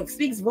volume. It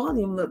speaks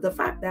volume of the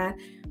fact that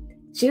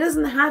she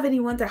doesn't have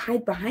anyone to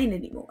hide behind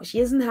anymore. She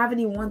doesn't have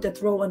anyone to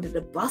throw under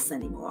the bus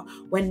anymore.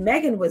 When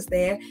Meghan was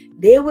there,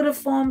 they would have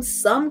formed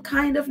some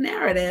kind of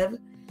narrative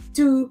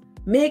to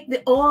make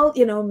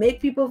make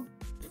people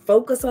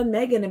focus on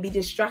Meghan and be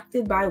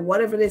distracted by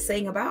whatever they're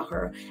saying about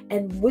her,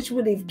 and which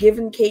would have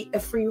given Kate a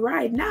free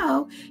ride.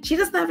 Now she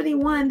doesn't have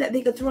anyone that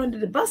they could throw under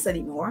the bus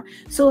anymore.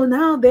 So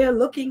now they're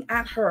looking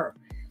at her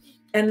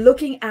and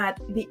looking at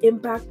the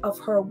impact of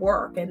her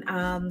work.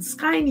 And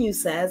Sky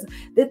News says,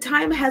 the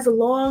time has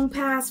long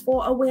passed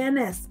for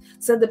awareness,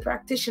 said the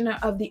practitioner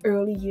of the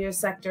early years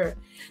sector.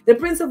 The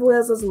Prince of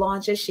Wales has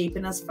launched a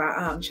Shaping Us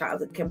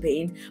childhood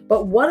campaign,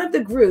 but one of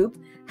the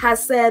group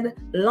has said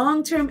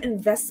long-term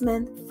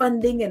investment,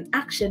 funding, and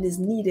action is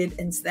needed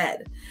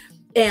instead.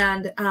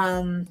 And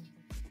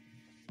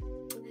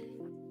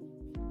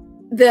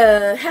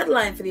the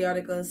headline for the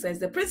article says,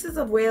 the Princess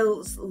of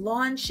Wales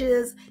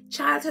launches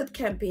childhood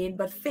campaign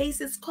but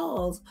faces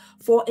calls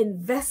for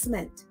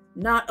investment,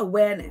 not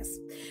awareness.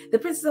 The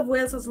Princess of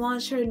Wales has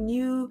launched her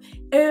new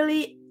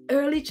early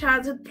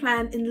childhood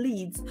plan in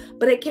Leeds,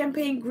 but a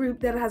campaign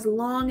group that has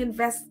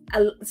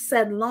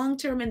said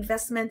long-term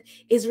investment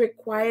is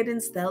required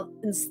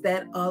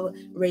instead of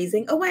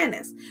raising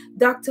awareness.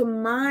 Dr.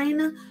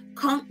 Mine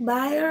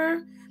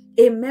Conkbayer,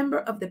 a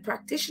member of the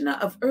practitioner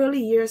of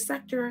early years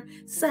sector,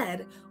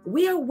 said,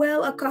 we are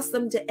well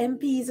accustomed to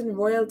MPs and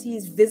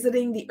royalties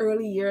visiting the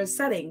early years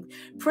setting,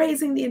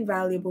 praising the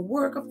invaluable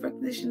work of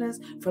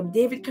practitioners from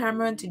David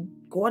Cameron to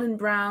Gordon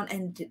Brown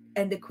and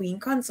the Queen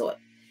Consort.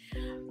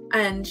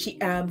 And she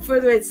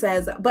further it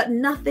says, but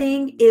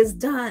nothing is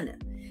done.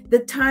 The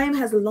time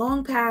has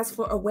long passed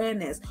for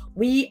awareness.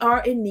 We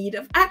are in need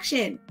of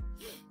action.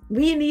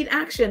 We need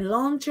action,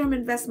 long-term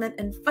investment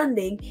and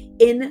funding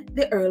in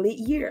the early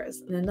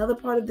years. And another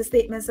part of the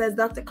statement says,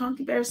 Dr.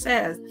 Conkbayer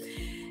says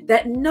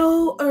that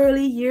no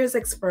early years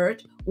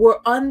expert were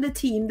on the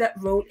team that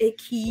wrote a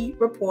key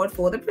report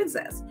for the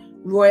Princess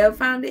Royal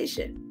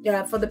Foundation,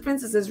 for the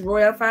Princess's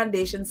Royal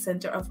Foundation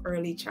Center of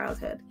Early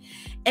Childhood.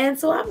 And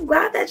so I'm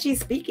glad that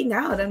she's speaking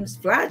out. I'm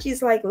just glad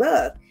she's like,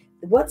 look,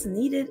 what's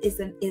needed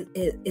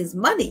is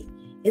money,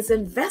 it's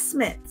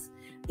investments.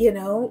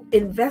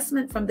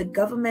 Investment from the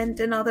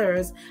government and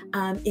others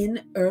in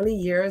early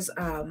years.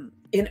 And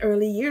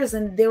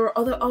there were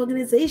other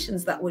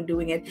organizations that were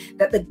doing it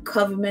that the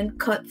government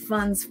cut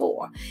funds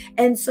for.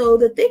 And so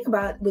the thing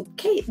with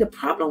Kate, the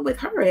problem with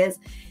her is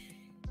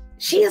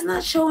she has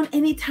not shown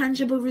any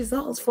tangible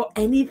results for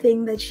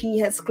anything that she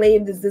has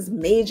claimed is this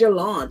major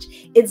launch.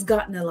 It's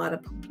gotten a lot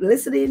of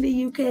publicity in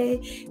the UK.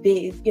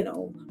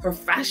 Her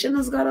fashion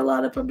has got a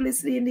lot of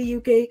publicity in the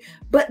UK.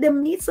 But the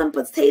meat and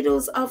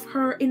potatoes of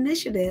her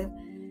initiative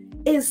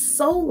is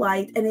so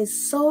light and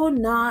is so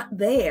not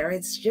there.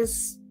 It's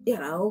just,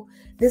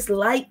 this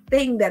light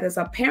thing that is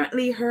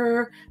apparently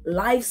her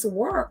life's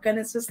work. And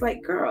it's just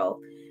like, girl,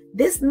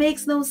 this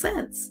makes no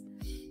sense.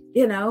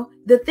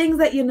 The things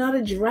that you're not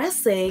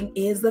addressing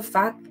is the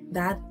fact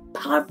that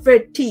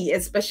poverty,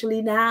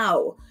 especially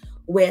now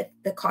with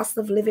the cost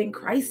of living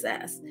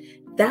crisis,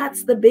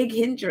 that's the big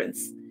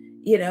hindrance,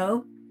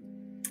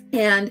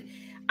 and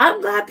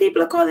I'm glad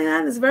people are calling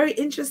on. It's very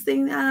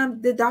interesting.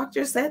 The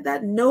doctor said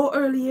that no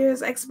early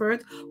years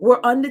experts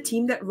were on the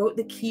team that wrote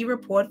the key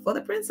report for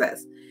the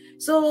Princess.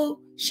 So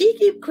she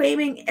keep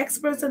claiming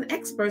experts and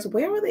experts.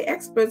 Where were the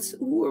experts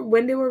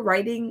when they were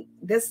writing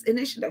this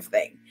initiative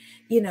thing?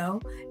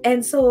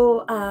 And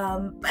so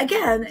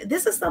again,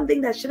 this is something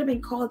that should have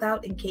been called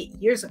out in Kate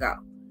years ago.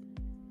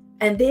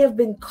 And they have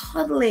been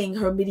coddling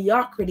her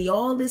mediocrity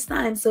all this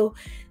time. So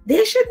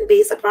they shouldn't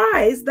be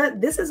surprised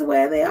that this is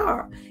where they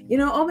are.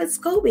 Omid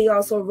Scobie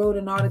also wrote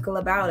an article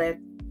about it.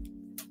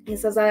 He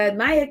says, I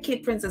admire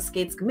Princess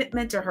Kate's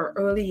commitment to her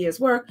early years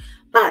work,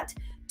 but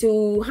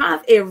to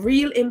have a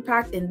real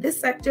impact in this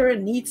sector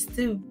needs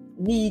to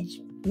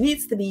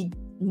be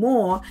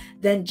more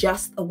than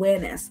just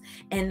awareness.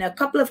 And a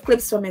couple of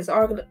clips from his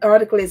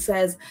article, it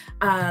says,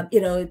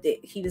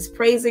 he was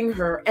praising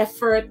her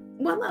effort.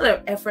 Well, not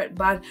her effort,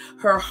 but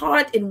her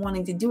heart in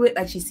wanting to do it.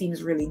 Like, she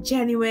seems really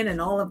genuine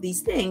and all of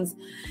these things.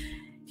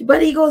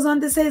 But he goes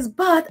on to say,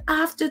 but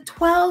after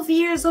 12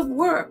 years of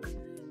work,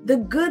 the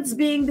goods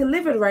being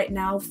delivered right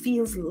now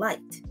feels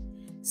light.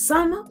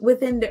 Some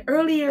within the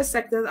earlier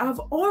sectors have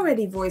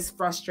already voiced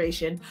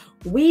frustration.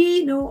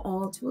 We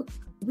are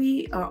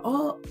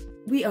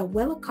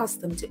well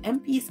accustomed to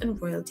MPs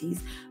and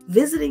royalties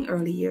visiting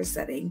early year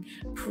setting,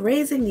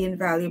 praising the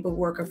invaluable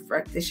work of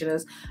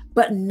practitioners,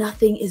 but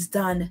nothing is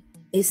done.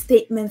 A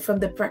statement from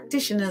the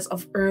practitioners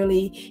of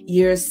early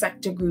years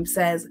sector group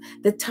says,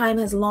 the time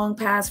has long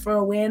passed for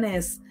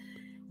awareness.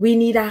 We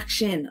need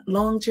action,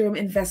 long-term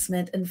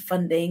investment and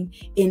funding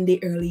in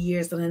the early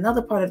years. And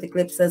another part of the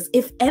clip says,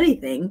 if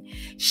anything,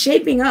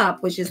 Shaping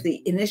Up, which is the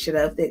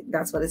initiative,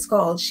 that's what it's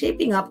called,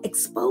 Shaping Up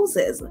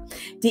exposes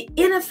the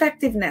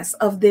ineffectiveness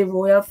of the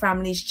royal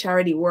family's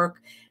charity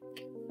work,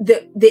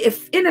 the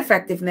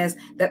ineffectiveness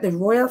that the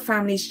royal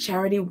family's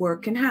charity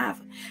work can have,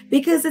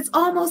 because it's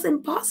almost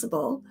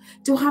impossible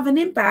to have an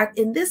impact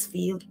in this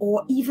field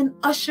or even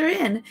usher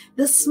in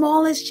the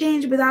smallest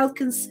change without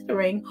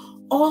considering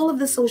all of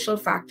the social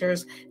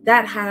factors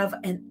that have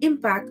an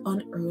impact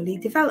on early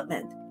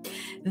development.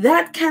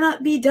 That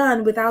cannot be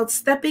done without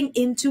stepping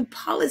into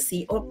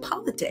policy or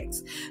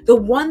politics. The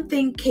one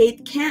thing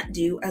Kate can't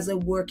do as a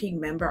working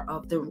member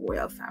of the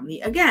royal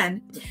family.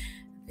 Again,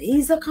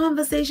 these are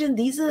conversations,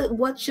 these are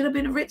what should have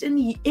been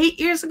written 8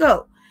 years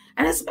ago.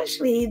 And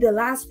especially the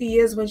last few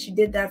years when she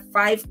did that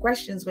 5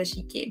 questions, when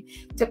she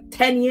took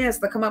 10 years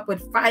to come up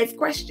with 5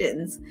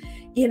 questions,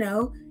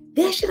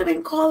 they should have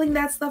been calling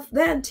that stuff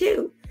then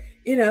too,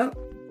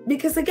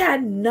 because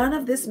again, none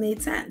of this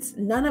made sense.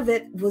 None of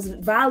it was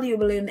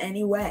valuable in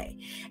any way.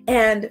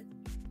 And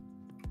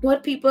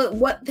what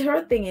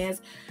her thing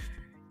is,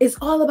 it's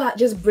all about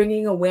just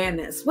bringing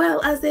awareness.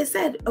 Well, as they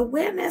said,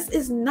 awareness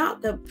is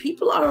not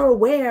people are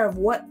aware of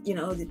what,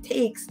 it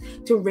takes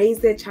to raise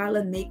their child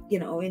and make,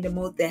 in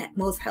the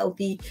most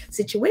healthy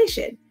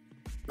situation.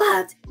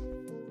 But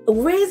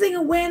raising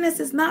awareness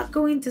is not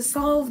going to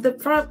solve the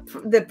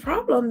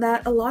problem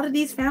that a lot of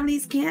these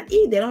families can't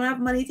eat. They don't have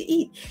money to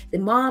eat. The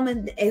mom,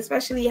 and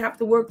especially, have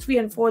to work 3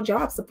 and 4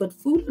 jobs to put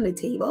food on the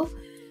table.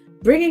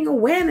 Bringing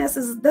awareness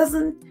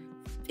doesn't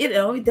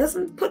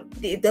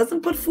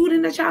put food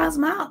in the child's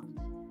mouth.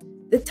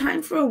 The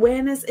time for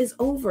awareness is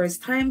over. It's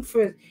time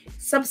for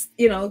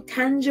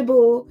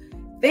tangible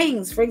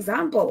things. For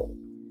example,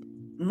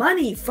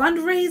 money,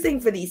 fundraising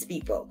for these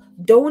people,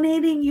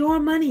 donating your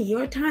money,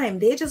 your time.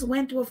 They just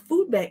went to a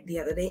food bank the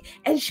other day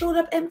and showed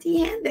up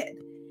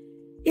empty-handed,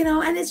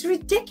 and it's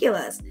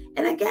ridiculous.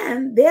 And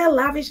again, their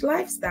lavish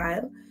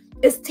lifestyle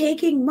is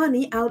taking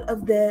money out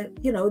of the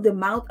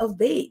mouth of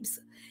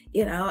babes,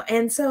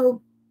 and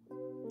so.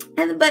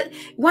 But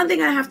one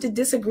thing I have to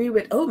disagree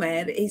with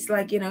Ahmed is,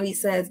 like, he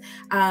says,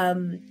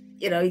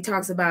 he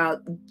talks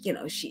about,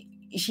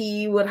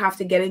 she would have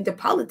to get into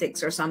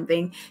politics or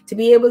something to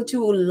be able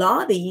to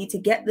lobby to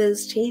get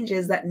those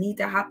changes that need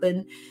to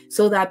happen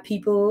so that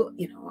people,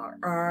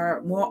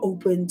 are more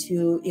open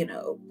to,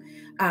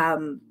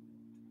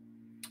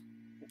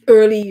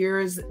 early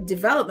years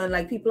development.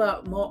 Like, people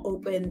are more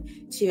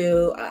open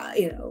to,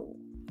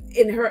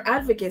 in her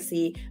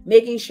advocacy,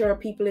 making sure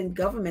people in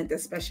government,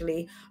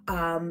 especially,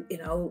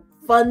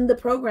 fund the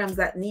programs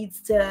that needs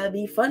to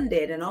be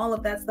funded and all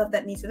of that stuff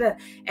that needs to be done.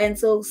 And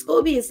so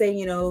Scobie is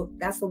saying,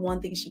 that's the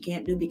one thing she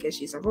can't do because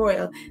she's a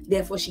royal,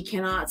 therefore she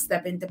cannot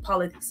step into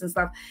politics and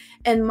stuff.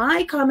 And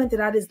my comment to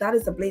that is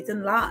a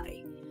blatant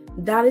lie.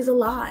 That is a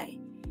lie.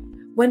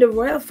 When the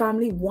royal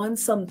family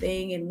wants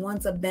something and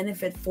wants a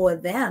benefit for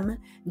them,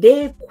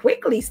 they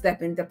quickly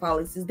step into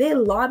politics. They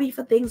lobby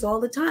for things all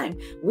the time.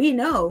 We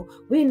know,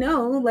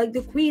 like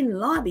the Queen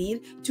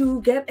lobbied to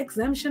get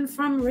exemption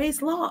from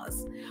race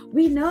laws.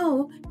 We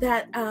know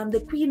that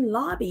the Queen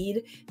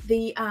lobbied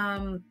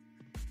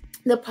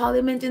the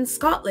Parliament in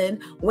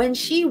Scotland when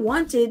she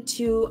wanted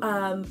to,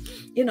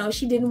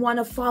 she didn't want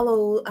to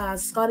follow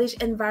Scottish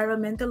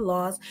environmental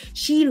laws.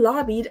 She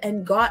lobbied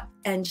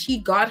and she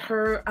got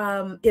her,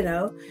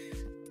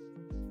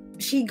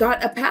 she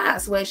got a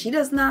pass where she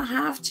does not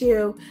have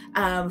to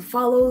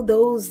follow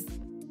those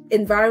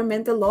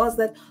environmental laws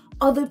that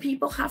other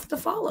people have to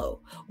follow.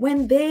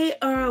 When they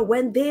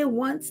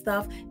want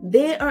stuff,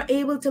 they are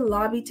able to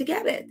lobby to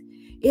get it.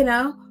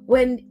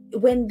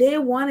 When they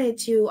wanted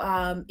to,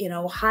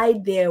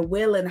 hide their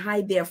will and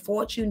hide their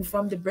fortune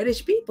from the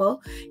British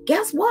people,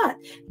 guess what?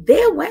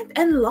 They went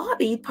and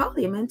lobbied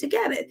Parliament to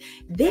get it.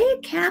 They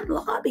can't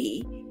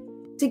lobby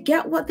to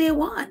get what they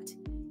want,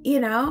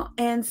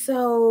 And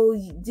so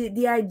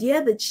the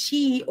idea that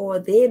she or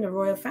they in the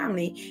royal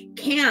family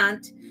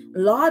can't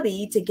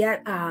lobby to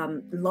get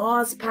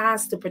laws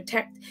passed to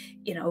protect,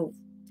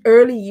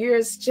 early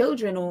years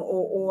children,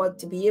 or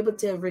to be able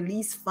to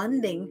release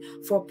funding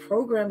for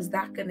programs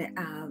that can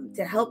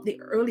to help the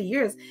early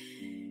years,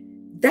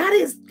 that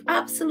is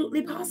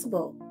absolutely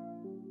possible.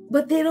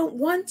 But they don't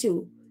want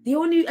to. The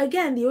only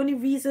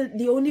reason,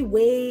 the only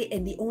way,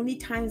 and the only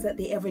times that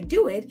they ever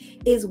do it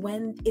is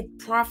when it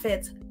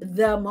profits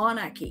the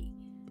monarchy.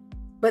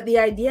 But the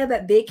idea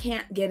that they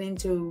can't get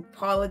into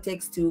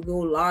politics to go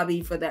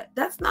lobby for that,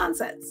 that's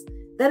nonsense.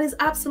 That is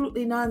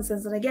absolutely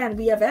nonsense. And again,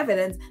 we have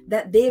evidence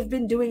that they've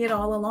been doing it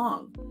all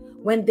along.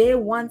 When they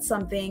want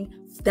something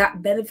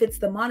that benefits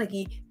the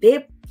monarchy,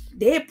 they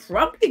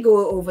promptly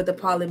go over the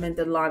parliament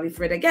and lobby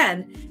for it.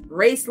 Again,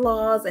 race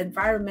laws,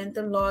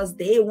 environmental laws,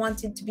 they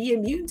wanted to be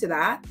immune to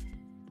that,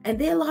 and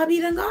they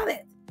lobbied and got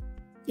it.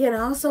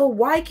 So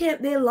why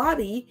can't they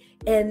lobby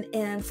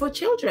and for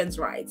children's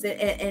rights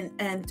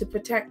and to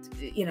protect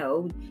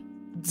 0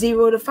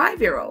 to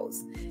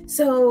 5-year-olds?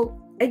 So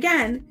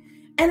again,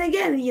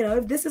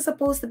 if this is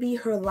supposed to be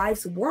her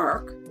life's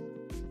work,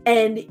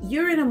 and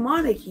you're in a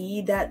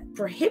monarchy that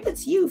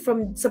prohibits you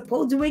from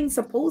doing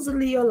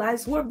supposedly your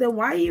life's work, then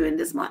why are you in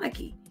this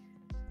monarchy?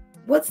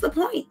 What's the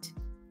point?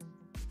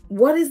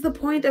 What is the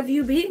point of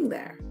you being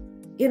there?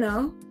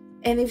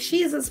 And if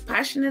she is as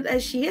passionate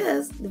as she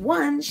is,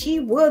 she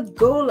would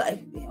go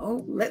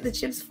let the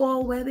chips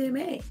fall where they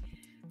may.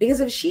 Because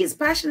if she is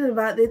passionate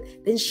about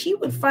it, then she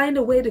would find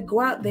a way to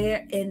go out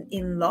there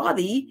and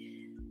lobby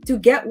to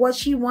get what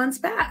she wants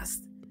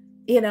passed,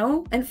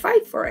 and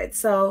fight for it.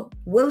 So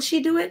will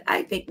she do it?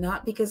 I think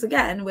not, because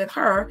again, with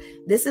her,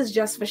 this is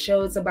just for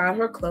show. It's about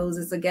her clothes.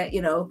 It's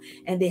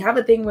and they have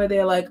a thing where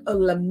they're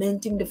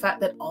lamenting the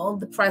fact that all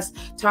the press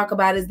talk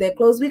about is their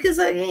clothes, because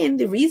again,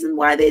 the reason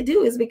why they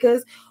do is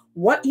because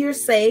what you're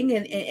saying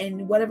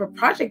and whatever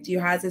project you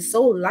have is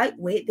so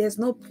lightweight, there's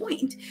no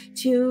point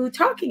to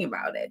talking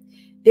about it.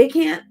 They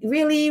can't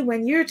really,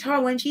 when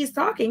she's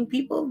talking,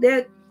 people,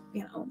 the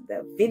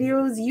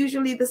videos,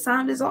 usually the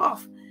sound is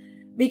off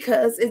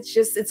because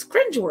it's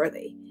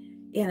cringeworthy,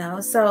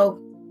 So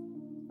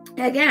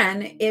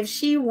again, if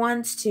she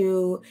wants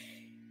to,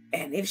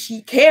 and if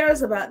she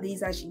cares about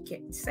these, as she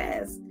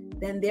says,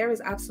 then there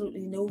is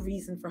absolutely no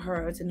reason for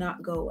her to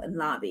not go and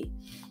lobby.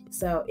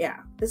 So yeah,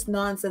 this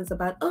nonsense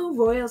about,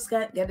 royals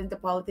can't get into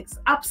politics,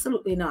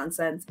 absolutely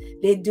nonsense.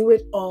 They do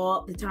it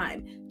all the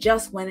time,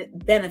 just when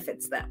it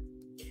benefits them.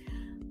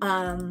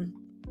 And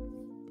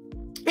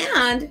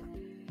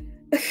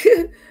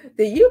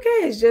the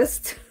UK is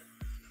just,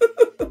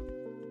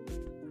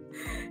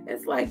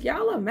 it's like,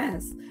 y'all a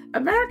mess.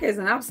 America is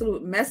an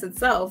absolute mess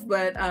itself,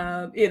 but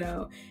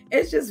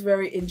it's just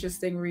very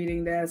interesting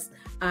reading this.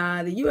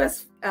 The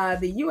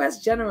U.S.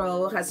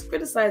 general has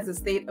criticized the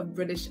state of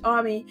British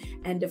Army,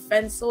 and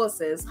defense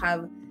sources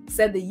have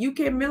said the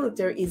UK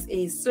military is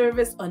a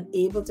service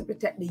unable to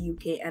protect the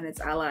UK and its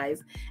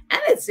allies.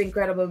 And it's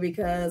incredible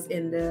because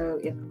in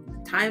the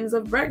times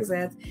of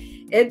Brexit,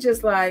 it's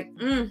just like,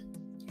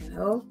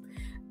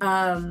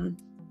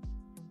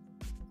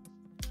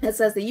 it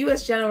says the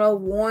U.S. general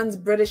warns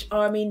British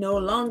Army no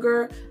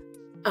longer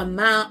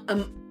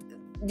the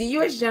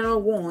U.S.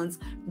 general warns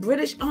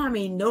British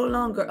Army no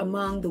longer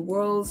among the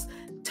world's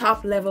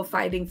top-level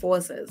fighting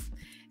forces.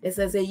 It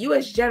says a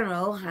U.S.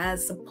 general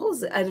has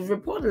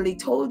reportedly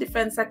told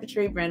Defense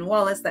Secretary Ben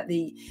Wallace that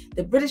the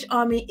British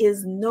Army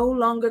is no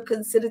longer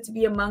considered to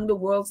be among the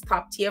world's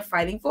top-tier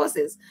fighting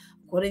forces,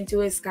 according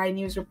to a Sky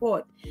News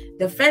report.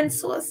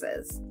 Defense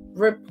sources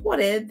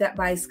reported that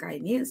by Sky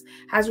News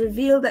has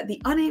revealed that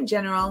the unnamed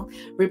general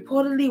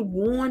reportedly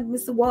warned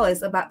Mr.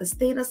 Wallace about the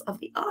status of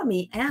the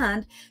army,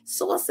 and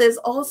sources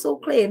also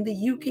claimed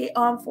the UK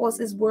armed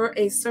forces were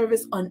a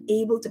service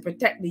unable to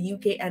protect the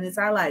UK and its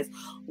allies.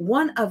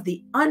 One of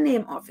the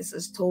unnamed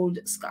officers told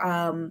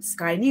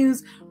Sky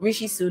News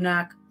Rishi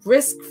Sunak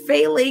risk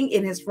failing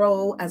in his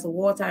role as a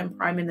wartime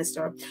prime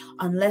minister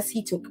unless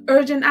he took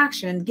urgent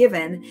action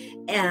given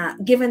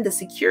the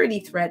security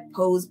threat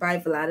posed by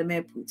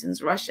Vladimir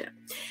Putin's Russia.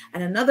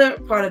 And another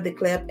part of the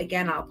clip,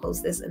 again, I'll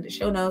post this in the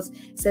show notes,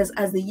 says,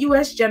 as the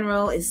U.S.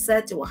 general is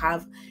said to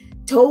have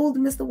told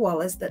Mr.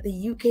 Wallace that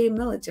the UK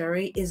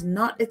military is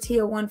not a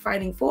tier 1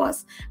 fighting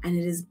force, and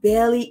it is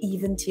barely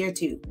even tier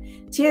 2.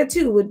 Tier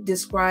 2 would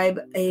describe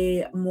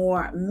a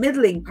more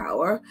middling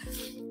power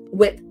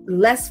with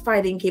less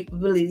fighting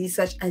capabilities,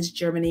 such as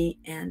Germany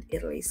and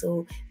Italy.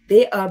 So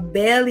they are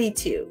barely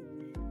 2.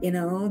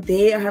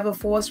 They have a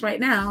force right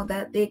now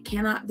that they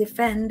cannot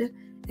defend,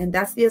 and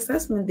that's the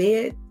assessment.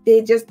 They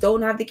just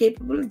don't have the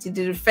capability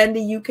to defend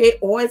the UK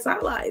or its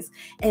allies,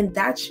 and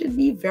that should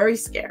be very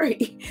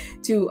scary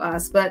to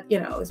us. But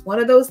it's one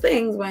of those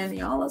things when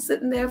y'all are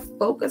sitting there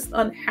focused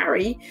on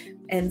Harry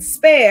and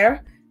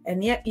spare,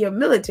 and yet your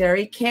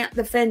military can't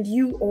defend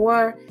you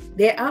or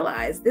their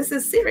allies. This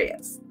is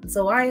serious.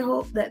 So I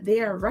hope that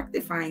they are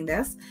rectifying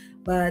this.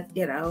 But,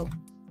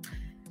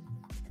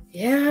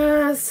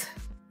 yes,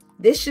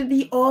 this should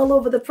be all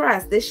over the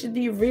press. This should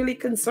be really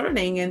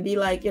concerning and be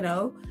like,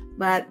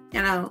 but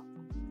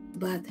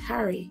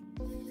Harry.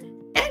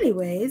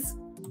 Anyways,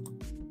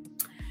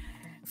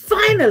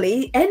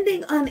 finally,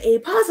 ending on a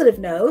positive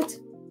note,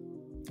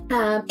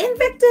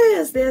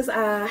 Invictus, there's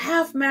a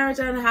half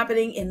marathon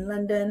happening in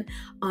London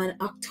on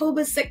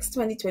October 6,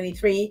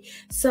 2023.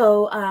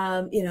 So,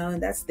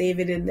 and that's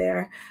David in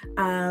there.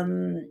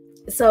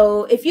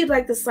 So if you'd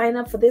like to sign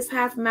up for this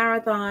half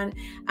marathon,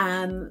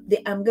 I'm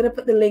going to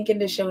put the link in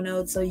the show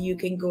notes so you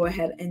can go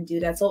ahead and do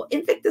that. So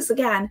Invictus,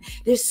 again,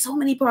 there's so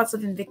many parts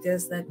of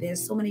Invictus, that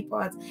there's so many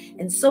parts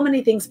and so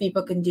many things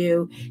people can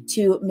do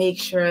to make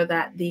sure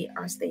that they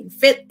are staying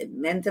fit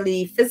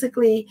mentally,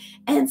 physically,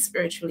 and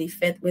spiritually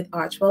fit with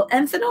Archwell.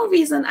 And for no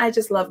reason, I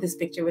just love this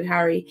picture with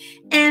Harry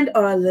and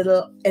our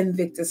little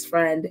Invictus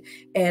friend.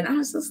 And I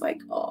was just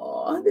like,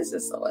 oh, this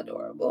is so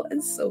adorable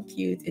and so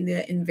cute in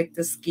the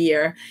Invictus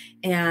gear.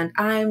 And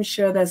I'm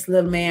sure this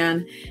little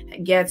man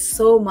gets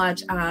so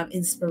much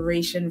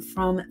inspiration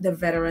from the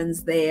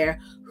veterans there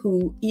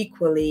who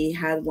equally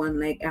had one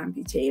leg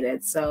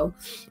amputated. So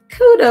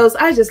kudos.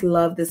 I just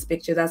love this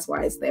picture. That's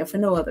why it's there, for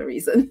no other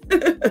reason.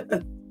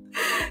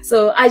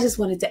 So I just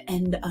wanted to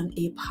end on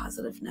a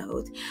positive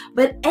note.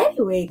 But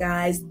anyway,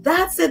 guys,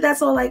 that's it.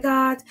 That's all I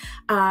got.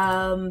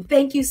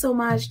 Thank you so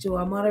much to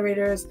our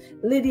moderators,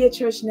 Lydia,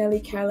 Church, Nelly,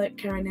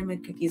 Karen,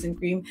 and Cookies and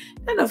Cream,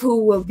 none of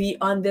who will be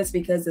on this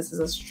because this is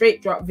a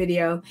straight drop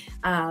video.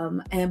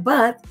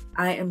 But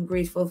I am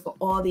grateful for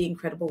all the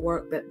incredible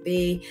work that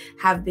they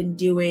have been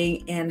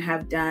doing and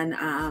have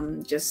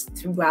done just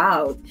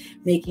throughout,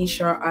 making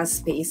sure our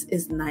space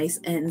is nice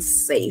and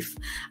safe.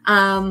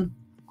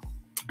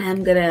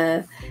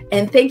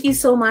 And thank you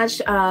so much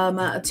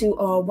to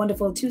our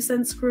wonderful 2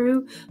 Cents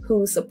crew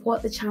who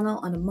support the channel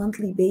on a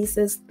monthly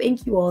basis.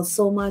 Thank you all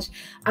so much.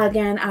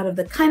 Again, out of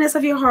the kindness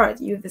of your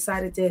heart, you've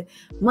decided to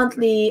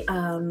monthly,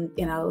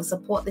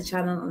 support the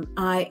channel. And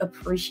I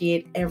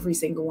appreciate every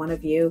single one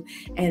of you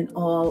and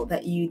all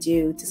that you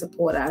do to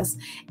support us.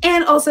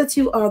 And also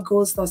to our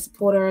Gold Star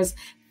supporters,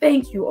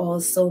 thank you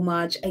all so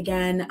much.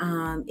 Again,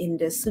 in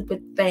the super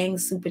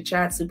thanks, super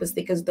chat, super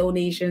stickers,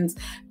 donations,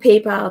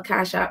 PayPal,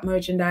 Cash App,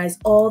 merchandise,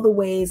 all the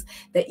ways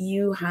that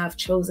you have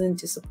chosen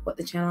to support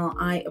the channel.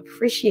 I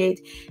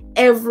appreciate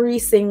every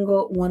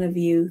single one of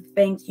you.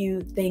 Thank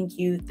you, thank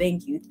you,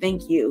 thank you,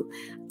 thank you.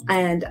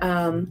 And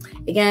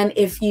again,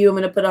 I'm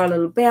going to put our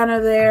little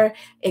banner there.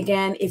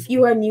 Again, if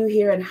you are new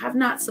here and have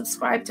not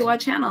subscribed to our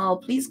channel,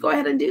 please go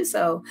ahead and do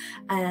so.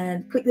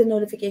 And click the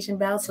notification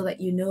bell so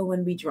that you know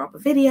when we drop a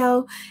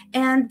video.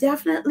 And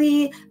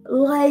definitely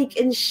like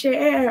and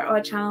share our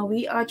channel.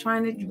 We are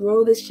trying to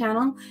grow this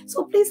channel,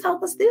 so please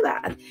help us do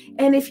that.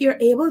 And if you're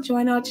able,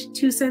 join our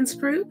 2 Cents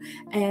crew,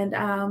 and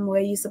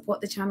where you support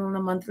the channel on a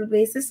monthly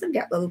basis and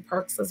get little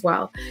perks as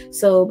well.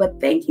 So,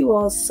 but thank you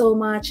all so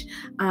much.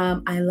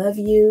 I love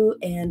you.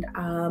 And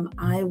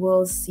I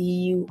will see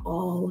you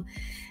all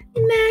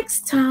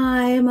next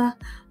time.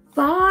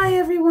 Bye,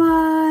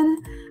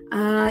 everyone.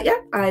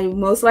 I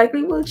most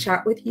likely will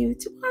chat with you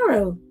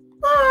tomorrow.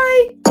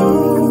 Bye.